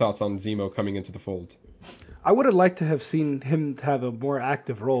thoughts on Zemo coming into the fold? I would have liked to have seen him have a more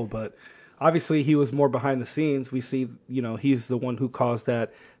active role, but obviously he was more behind the scenes. We see, he's the one who caused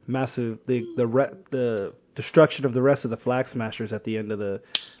that massive the destruction of the rest of the Flag Smashers at the end of the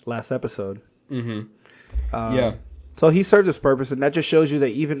last episode. Yeah. So he served his purpose, and that just shows you that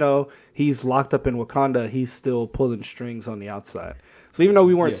even though he's locked up in Wakanda, he's still pulling strings on the outside. So even though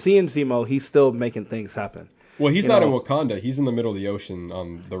we weren't seeing Zemo, he's still making things happen. Well, he's not in Wakanda. He's in the middle of the ocean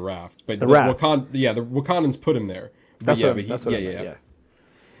on the raft. But the Wakandans put him there. But that's what I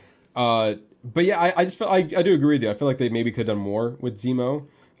meant. But yeah, I just felt I do agree with you. I feel like they maybe could have done more with Zemo.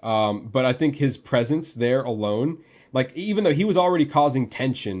 But I think his presence there alone, like even though he was already causing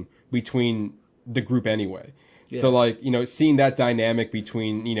tension between the group anyway. Yeah. So like, seeing that dynamic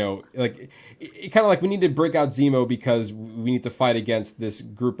between, like it kind of like we need to break out Zemo because we need to fight against this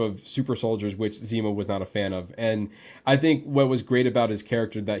group of super soldiers, which Zemo was not a fan of. And I think what was great about his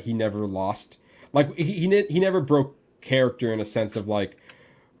character that he never lost, like he never broke character in a sense of like,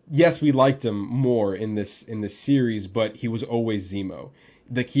 yes, we liked him more in this series, but he was always Zemo.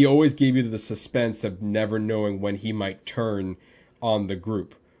 Like he always gave you the suspense of never knowing when he might turn on the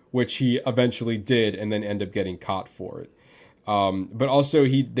group, which he eventually did, and then end up getting caught for it. But also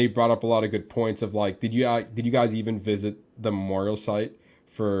they brought up a lot of good points of like, did you guys even visit the memorial site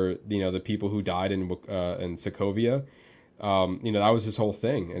for the people who died in Sokovia? That was his whole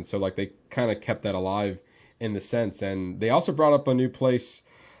thing, and so like they kind of kept that alive in the sense, and they also brought up a new place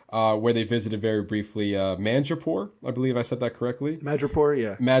where they visited very briefly, Madripoor. I believe I said that correctly. Madripoor,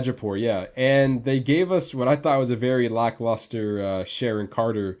 yeah. Madripoor, yeah. And they gave us what I thought was a very lackluster Sharon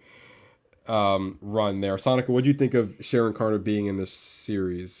Carter run there. Sanika, what do you think of Sharon Carter being in this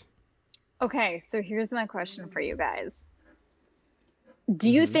series? Okay, so here's my question for you guys. Do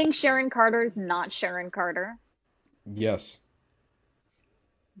you think Sharon Carter's not Sharon Carter? Yes.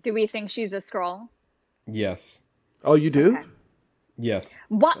 Do we think she's a Skrull? Yes. Oh, you do? Okay. Yes.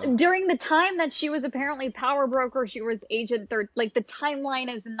 What during the time that she was apparently power broker, she was Agent 13. Like the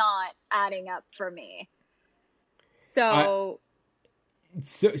timeline is not adding up for me. So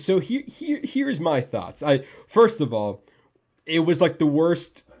here's my thoughts. First of all, it was like the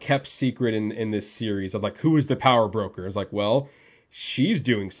worst kept secret in this series of like, who is the power broker? It's like, well, she's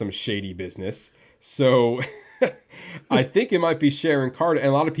doing some shady business. So I think it might be Sharon Carter. And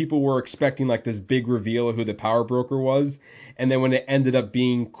a lot of people were expecting like this big reveal of who the power broker was. And then when it ended up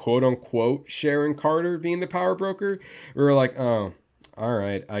being quote unquote Sharon Carter being the power broker, we were like, oh, all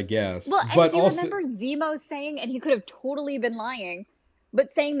right, I guess. Well, and but do you also, remember Zemo saying, and he could have totally been lying,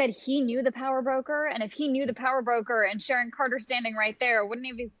 but saying that he knew the power broker, and if he knew the power broker and Sharon Carter standing right there, wouldn't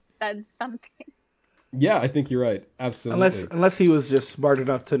he have said something? Yeah, I think you're right. Absolutely. Unless he was just smart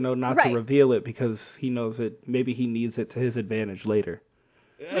enough to know not to Right. reveal it because he knows it. Maybe he needs it to his advantage later.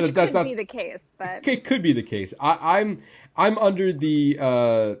 Which could be the case, but It could be the case. I'm under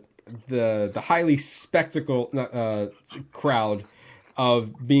the highly spectacle crowd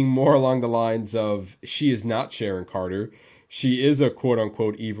of being more along the lines of she is not Sharon Carter. She is a quote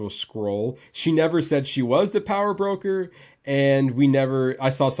unquote evil Skrull. She never said she was the power broker, and I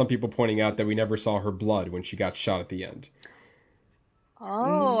saw some people pointing out that we never saw her blood when she got shot at the end.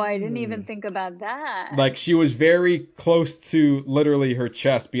 oh, I didn't even think about that. Like, she was very close to literally her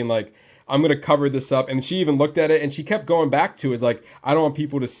chest being like, I'm going to cover this up. And she even looked at it and she kept going back to it. Like, I don't want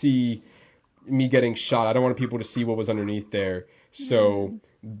people to see me getting shot. I don't want people to see what was underneath there. So,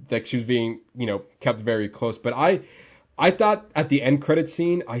 like, she was being, kept very close. But I thought at the end credit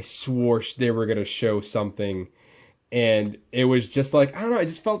scene, I swore they were going to show something. And it was just like, I don't know, it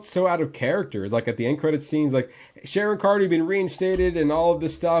just felt so out of character. It's like at the end credit scenes, like Sharon Carter had been reinstated and all of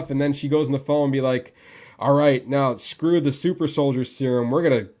this stuff. And then she goes on the phone and be like, all right, now screw the super soldier serum. We're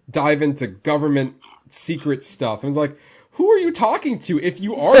going to dive into government secret stuff. And it's like, who are you talking to if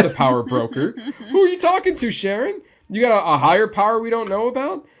you are the power broker? Who are you talking to, Sharon? You got a higher power we don't know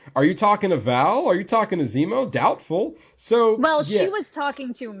about? Are you talking to Val? Are you talking to Zemo? Doubtful. So, Well, yeah. she was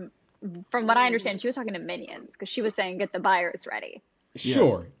talking to, from what I understand, she was talking to minions because she was saying get the buyers ready.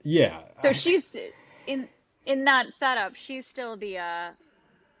 Sure, yeah. So she's in that setup. She's still the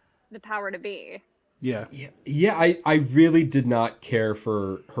power to be. Yeah. Yeah, I really did not care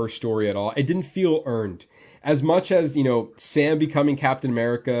for her story at all. It didn't feel earned. As much as, Sam becoming Captain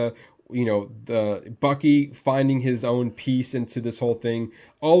America, the Bucky finding his own piece into this whole thing,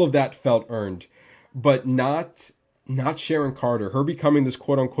 all of that felt earned. But not Sharon Carter. Her becoming this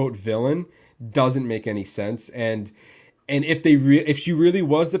quote unquote villain doesn't make any sense. And if she really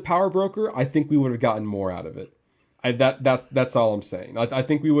was the power broker, I think we would have gotten more out of it. That's all I'm saying. I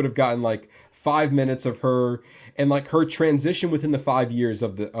think we would have gotten like 5 minutes of her and like her transition within the 5 years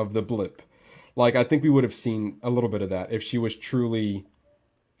of the blip. Like, I think we would have seen a little bit of that if she was truly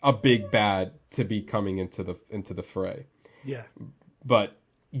a big bad to be coming into the fray. Yeah. But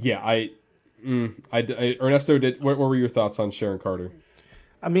yeah, Ernesto, what were your thoughts on Sharon Carter?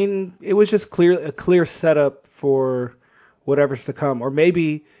 I mean, it was just a clear setup for whatever's to come, or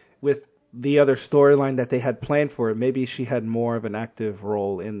maybe with the other storyline that they had planned for it, maybe she had more of an active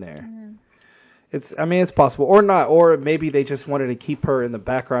role in there. It's possible, or not, or maybe they just wanted to keep her in the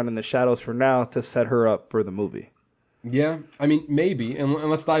background in the shadows for now to set her up for the movie. Yeah, I mean, maybe, and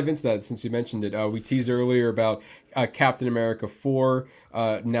let's dive into that since you mentioned it. We teased earlier about Captain America 4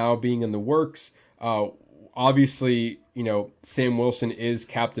 now being in the works. Obviously, Sam Wilson is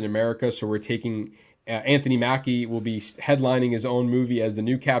Captain America, so we're taking Anthony Mackie will be headlining his own movie as the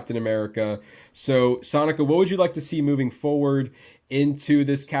new Captain America. So, Sanika, what would you like to see moving forward into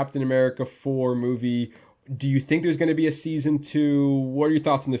this Captain America 4 movie? Do you think there's going to be a season 2? What are your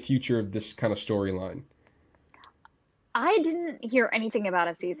thoughts on the future of this kind of storyline? I didn't hear anything about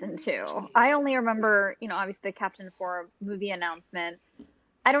a season 2. I only remember, obviously the Captain 4 movie announcement.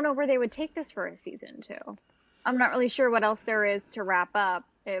 I don't know where they would take this for a season 2. I'm not really sure what else there is to wrap up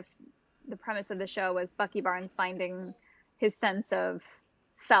if the premise of the show was Bucky Barnes finding his sense of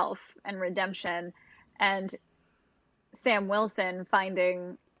self and redemption and Sam Wilson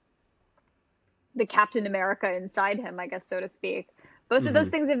finding the Captain America inside him, I guess, so to speak. Both of those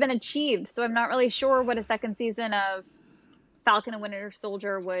things have been achieved, so I'm not really sure what a second season of Falcon and Winter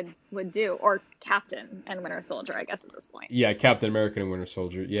Soldier would do, or Captain and Winter Soldier, I guess, at this point. Yeah, Captain America and Winter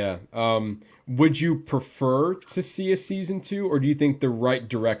Soldier, yeah. Would you prefer to see a season 2, or do you think the right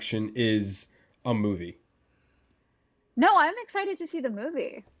direction is a movie? No, I'm excited to see the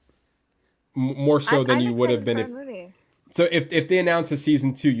movie. More so than you would have been if... Movie. So if they announce a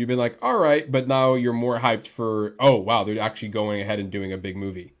season 2, you'd be like, all right, but now you're more hyped for, oh, wow, they're actually going ahead and doing a big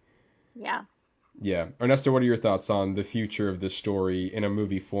movie. Yeah. Yeah. Ernesto, what are your thoughts on the future of this story in a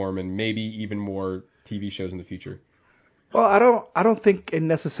movie form and maybe even more TV shows in the future? Well, I don't think it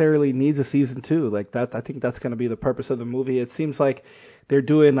necessarily needs a season 2 like that. I think that's going to be the purpose of the movie. It seems like they're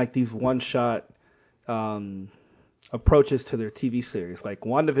doing like these one-shot approaches to their TV series. Like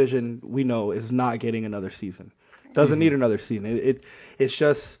WandaVision, we know is not getting another season. Doesn't need another season. It's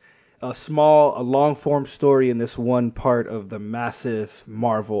just a long form story in this one part of the massive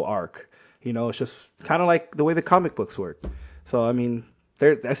Marvel arc. It's just kind of like the way the comic books work. So I mean,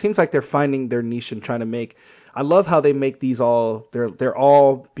 it seems like they're finding their niche and trying to make. I love how they make these all. They're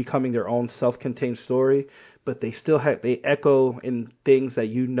all becoming their own self-contained story, but they still they echo in things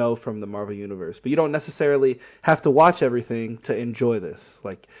that from the Marvel universe. But you don't necessarily have to watch everything to enjoy this.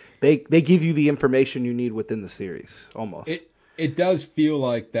 Like they give you the information you need within the series almost. It does feel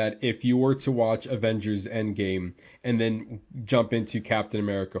like that if you were to watch Avengers Endgame and then jump into Captain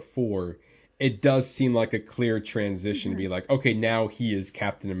America 4, it does seem like a clear transition to be like, okay, now he is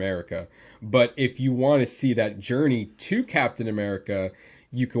Captain America. But if you want to see that journey to Captain America,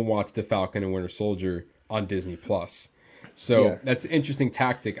 you can watch The Falcon and Winter Soldier on Disney+. So that's an interesting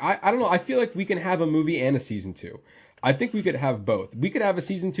tactic. I don't know. I feel like we can have a movie and a season 2. I think we could have both. We could have a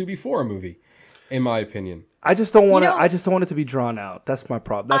season 2 before a movie, in my opinion. I just don't want I just don't want it to be drawn out. That's my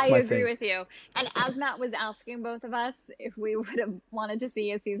problem. That's my thing. I agree with you. And as Matt was asking both of us if we would have wanted to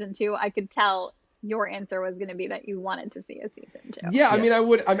see a season 2, I could tell your answer was going to be that you wanted to see a season 2. Yeah, I mean, I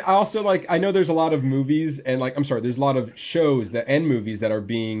would. I also I know there's a lot of movies and there's a lot of shows and movies that are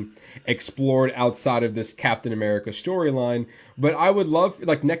being explored outside of this Captain America storyline. But I would love,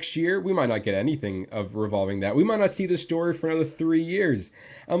 next year, we might not get anything of revolving that. We might not see the story for another 3 years.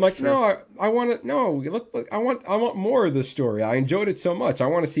 I'm like, no, I want to, no, look, I want more of this story. I enjoyed it so much. I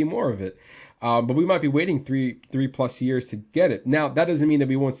want to see more of it. But we might be waiting three plus years to get it. Now, that doesn't mean that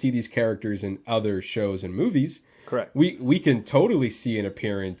we won't see these characters in other shows and movies. Correct. We can totally see an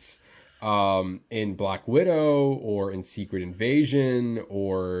appearance in Black Widow or in Secret Invasion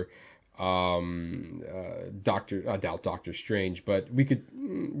or Doctor Strange, but we could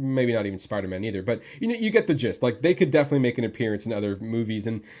maybe not even Spider-Man either. But you get the gist. They could definitely make an appearance in other movies,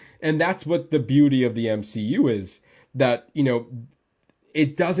 and that's what the beauty of the MCU is. That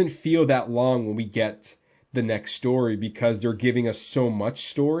it doesn't feel that long when we get the next story because they're giving us so much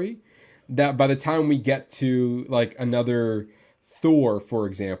story that by the time we get to another Thor, for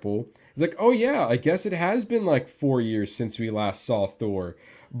example, it's like, oh yeah, I guess it has been 4 years since we last saw Thor.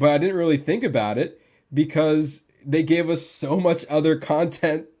 But I didn't really think about it because they gave us so much other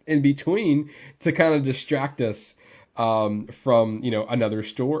content in between to kind of distract us from,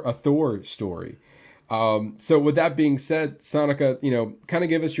 a Thor story. So with that being said, Sanika, kind of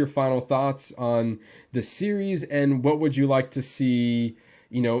give us your final thoughts on the series and what would you like to see,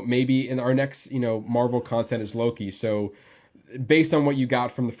 maybe in our next, Marvel content is Loki. So based on what you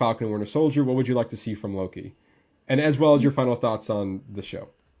got from the Falcon and Winter Soldier, what would you like to see from Loki? And as well as your final thoughts on the show.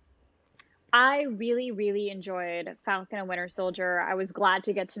 I really, really enjoyed Falcon and Winter Soldier. I was glad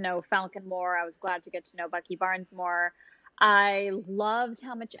to get to know Falcon more. I was glad to get to know Bucky Barnes more. I loved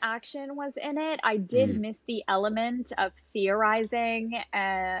how much action was in it. I did miss the element of theorizing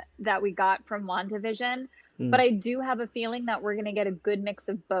that we got from WandaVision, but I do have a feeling that we're going to get a good mix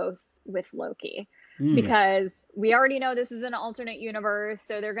of both with Loki because we already know this is an alternate universe,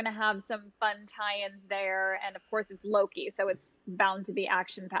 so they're going to have some fun tie-ins there, and of course it's Loki, so it's bound to be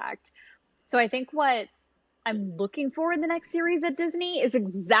action-packed. So I think what I'm looking for in the next series at Disney is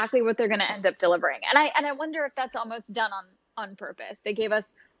exactly what they're going to end up delivering. And I wonder if that's almost done on purpose. They gave us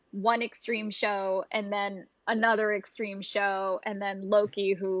one extreme show and then another extreme show and then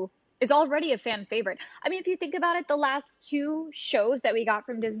Loki, who is already a fan favorite. I mean, if you think about it, the last 2 shows that we got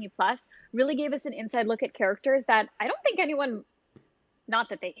from Disney Plus really gave us an inside look at characters that I don't think anyone, not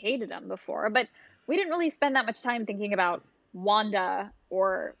that they hated them before, but we didn't really spend that much time thinking about Wanda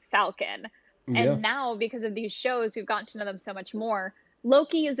or Falcon. And now, because of these shows, we've gotten to know them so much more.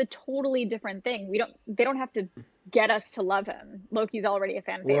 Loki is a totally different thing. They don't have to get us to love him. Loki's already a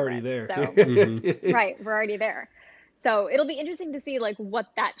fan favorite. We're already there. So, right, we're already there. So it'll be interesting to see what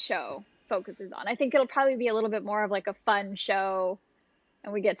that show focuses on. I think it'll probably be a little bit more of a fun show,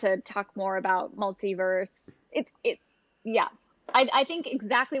 and we get to talk more about multiverse. I think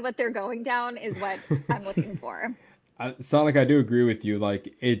exactly what they're going down is what I'm looking for. Sonic, I do agree with you.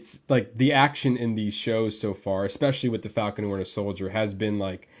 It's the action in these shows so far, especially with the Falcon and Winter Soldier, has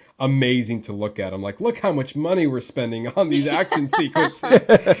been amazing to look at. I'm look how much money we're spending on these action sequences.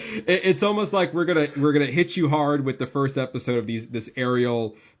 It's almost like we're gonna hit you hard with the first episode of this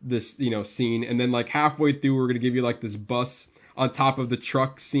aerial scene, and then halfway through we're gonna give you this bus on top of the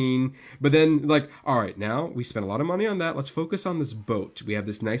truck scene. But then, like, all right, now we spent a lot of money on that. Let's focus on this boat. We have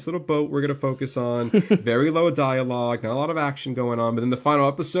this nice little boat we're going to focus on. Very low dialogue, not a lot of action going on. But in the final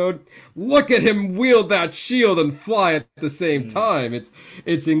episode, look at him wield that shield and fly at the same time.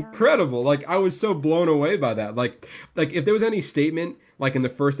 It's incredible. Like, I was so blown away by that. Like if there was any statement, like in the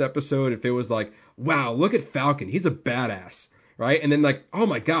first episode, if it was like, wow, look at Falcon. He's a badass. Right? And then like, oh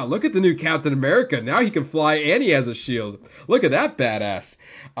my God, look at the new Captain America. Now he can fly and he has a shield. Look at that badass.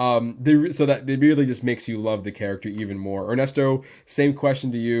 So that it really just makes you love the character even more. Ernesto, same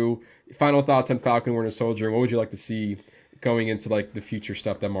question to you. Final thoughts on Falcon Winter Soldier, and what would you like to see going into like the future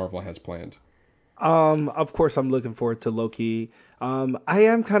stuff that Marvel has planned? Of course, I'm looking forward to Loki. I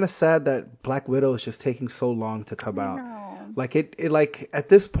am kind of sad that Black Widow is just taking so long to come out. No. Like it like at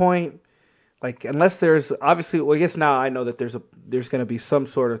this point, like unless there's obviously, well, I guess now I know that there's going to be some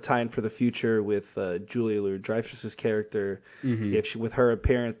sort of tie-in for the future with Julia Louis-Dreyfus's character, with her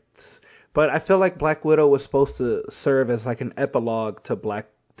appearance. But I feel like Black Widow was supposed to serve as like an epilogue to Black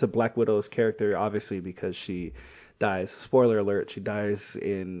Widow's character, obviously because she dies. Spoiler alert: she dies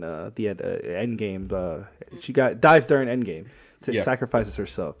in the end game. She dies during Endgame. Sacrifices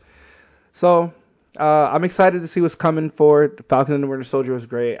herself. So. I'm excited to see what's coming forward. Falcon and the Winter Soldier was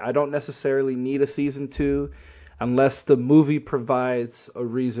great. I don't necessarily need a season 2 unless the movie provides a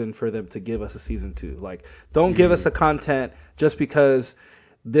reason for them to give us a season 2. Like, don't give us the content just because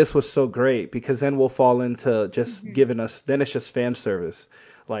this was so great, because then we'll fall into just giving us, then it's just fan service.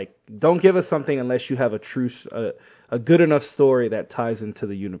 Like, don't give us something unless you have a good enough story that ties into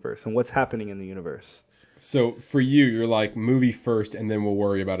the universe and what's happening in the universe. So for you, you're like movie first, and then we'll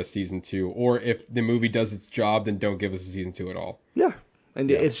worry about a season 2. Or if the movie does its job, then don't give us a season 2 at all. Yeah, and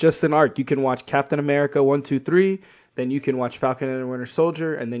it's just an arc. You can watch Captain America 1, 2, 3, then you can watch Falcon and the Winter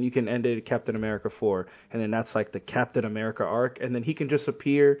Soldier, and then you can end it at Captain America 4, and then that's like the Captain America arc, and then he can just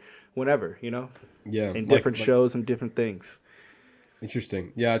appear whenever, in different shows and different things.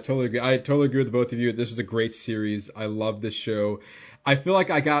 Interesting. Yeah, I totally agree. I totally agree with both of you. This is a great series. I love this show. I feel like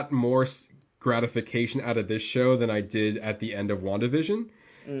I got more gratification out of this show than I did at the end of WandaVision.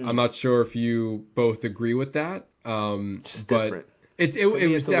 I'm not sure if you both agree with that. Just but different. It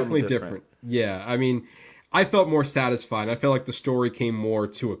was definitely different. Yeah, I mean, I felt more satisfied. I felt like the story came more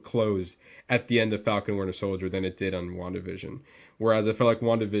to a close at the end of Falcon Winter Soldier than it did on WandaVision. Whereas I felt like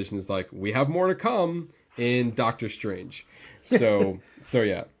WandaVision is like, we have more to come in Doctor Strange. So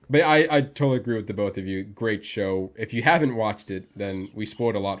yeah. But I totally agree with the both of you. Great show. If you haven't watched it, then we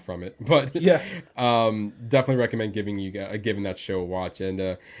spoiled a lot from it. But definitely recommend giving that show a watch. And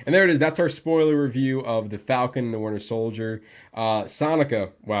there it is. That's our spoiler review of the Falcon and the Winter Soldier.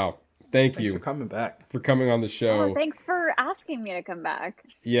 Sanika, wow. Thanks you for coming back. For coming on the show. Oh, thanks for asking me to come back.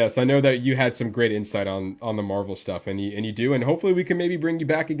 Yes, I know that you had some great insight on the Marvel stuff, and you do. And hopefully we can maybe bring you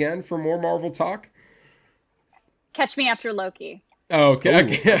back again for more Marvel talk. Catch me after Loki. Oh,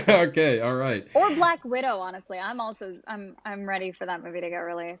 okay, all right. Or Black Widow, honestly. I'm ready for that movie to get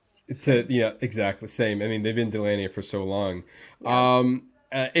released. Exactly, same. I mean, they've been delaying it for so long.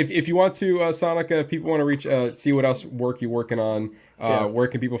 Yeah. If you want to, Sanika, if people want to reach, see what else work you're working on, where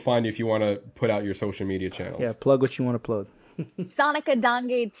can people find you if you want to put out your social media channels? Yeah, plug what you want to plug. Sanika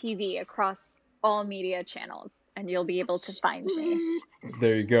Dange TV across all media channels, and you'll be able to find me.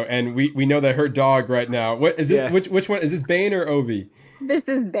 There you go. And we know that her dog right now. What is this? Which one is this? Bane or Obi? This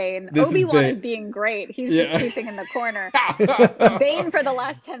is Bane. This Obi-Wan is is being great. He's just sleeping in the corner. Bane for the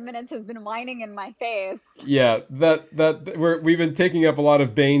last 10 minutes has been whining in my face. Yeah, we've been taking up a lot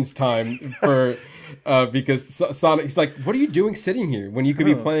of Bane's time for because Sonic. He's like, "What are you doing sitting here when you could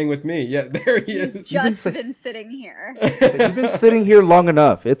be playing with me?" Yeah, there he is. He's just been sitting here. You've been sitting here long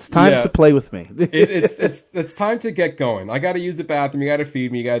enough. It's time to play with me. It's time to get going. I got to use the bathroom. You got to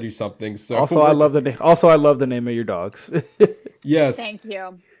feed me. You got to do something. So I love the name of your dogs. Yes. Thank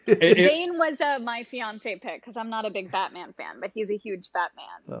you. Bane was my fiance pick because I'm not a big Batman fan, but he's a huge Batman.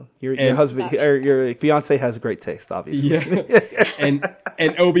 Well, your husband or your fiance has great taste, obviously. Yeah.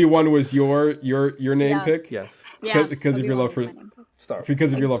 and Obi-Wan was your name pick? Yes. Yeah. Because of your love for Star Wars.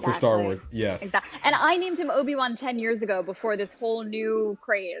 Because of your love for Star Wars. Yes. Exactly. And I named him Obi-Wan 10 years ago before this whole new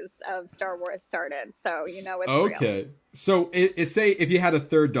craze of Star Wars started. So, it's real. Okay. So, say if you had a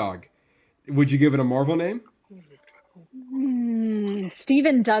third dog, would you give it a Marvel name?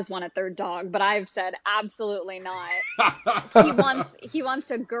 Steven does want a third dog, but I've said absolutely not. He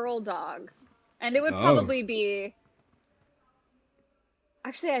wants a girl dog. And it would probably be...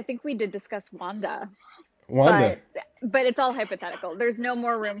 Actually, I think we did discuss Wanda. Wanda. But it's all hypothetical. There's no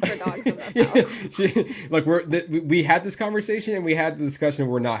more room for dogs in this house. We had this conversation and we had the discussion.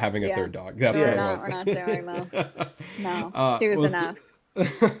 We're not having a third dog. That's what it was. We're not doing that. No, she was enough.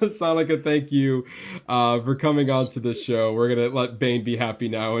 Sanika, thank you for coming on to the show. We're gonna let Bane be happy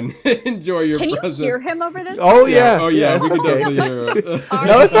now and enjoy your presence. Can you hear him over this? Oh yeah. Oh yeah. We can definitely hear him.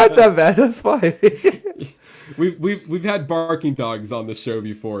 No, it's not that bad. That's fine. We've had barking dogs on the show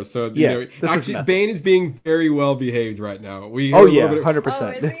before, so actually Bane is being very well behaved right now.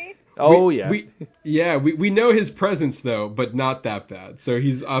 100%. Oh, is he? We know his presence though, but not that bad. So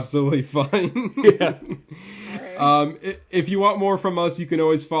he's absolutely fine. Yeah. If you want more from us, you can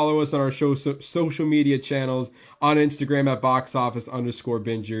always follow us on our social media channels on Instagram at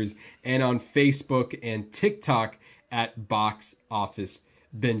boxoffice_bingers and on Facebook and TikTok at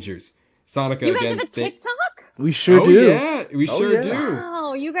boxofficebingers. Sanika, you guys again, have a TikTok? We sure do. Yeah, we sure do.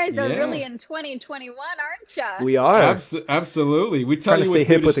 Wow, you guys are really in 2021, aren't you? We are. Absolutely. We tell trying you to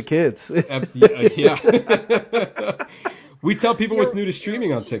stay hip with the kids. Yeah. We tell people what's new to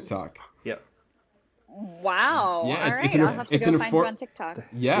streaming on TikTok. Yep. Wow. Yeah, all right. I'll have to go find you on TikTok.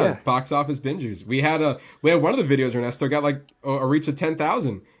 Yeah, Box Office Bingers. We had one of the videos, Ernesto, got like a reach of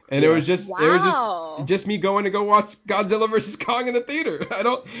 10,000. And it was just me going to go watch Godzilla vs. Kong in the theater.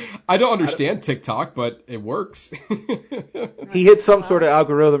 I don't understand TikTok, but it works. He hit some sort of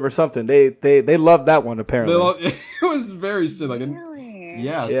algorithm or something. They love that one apparently. It was very Really?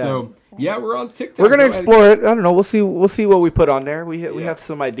 Yeah. So we're on TikTok. We're gonna explore it. I don't know. We'll see what we put on there. We have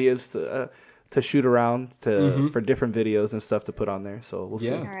some ideas to shoot around for different videos and stuff to put on there. So we'll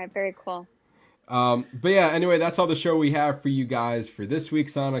see. All right. Very cool. But yeah, anyway, that's all the show we have for you guys for this week,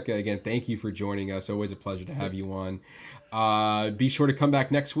 Sanika. Again, thank you for joining us. Always a pleasure to have you on. Be sure to come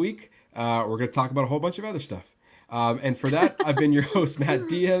back next week. We're going to talk about a whole bunch of other stuff. And for that, I've been your host, Matt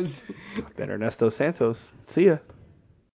Diaz. I've been Ernesto Santos. See ya.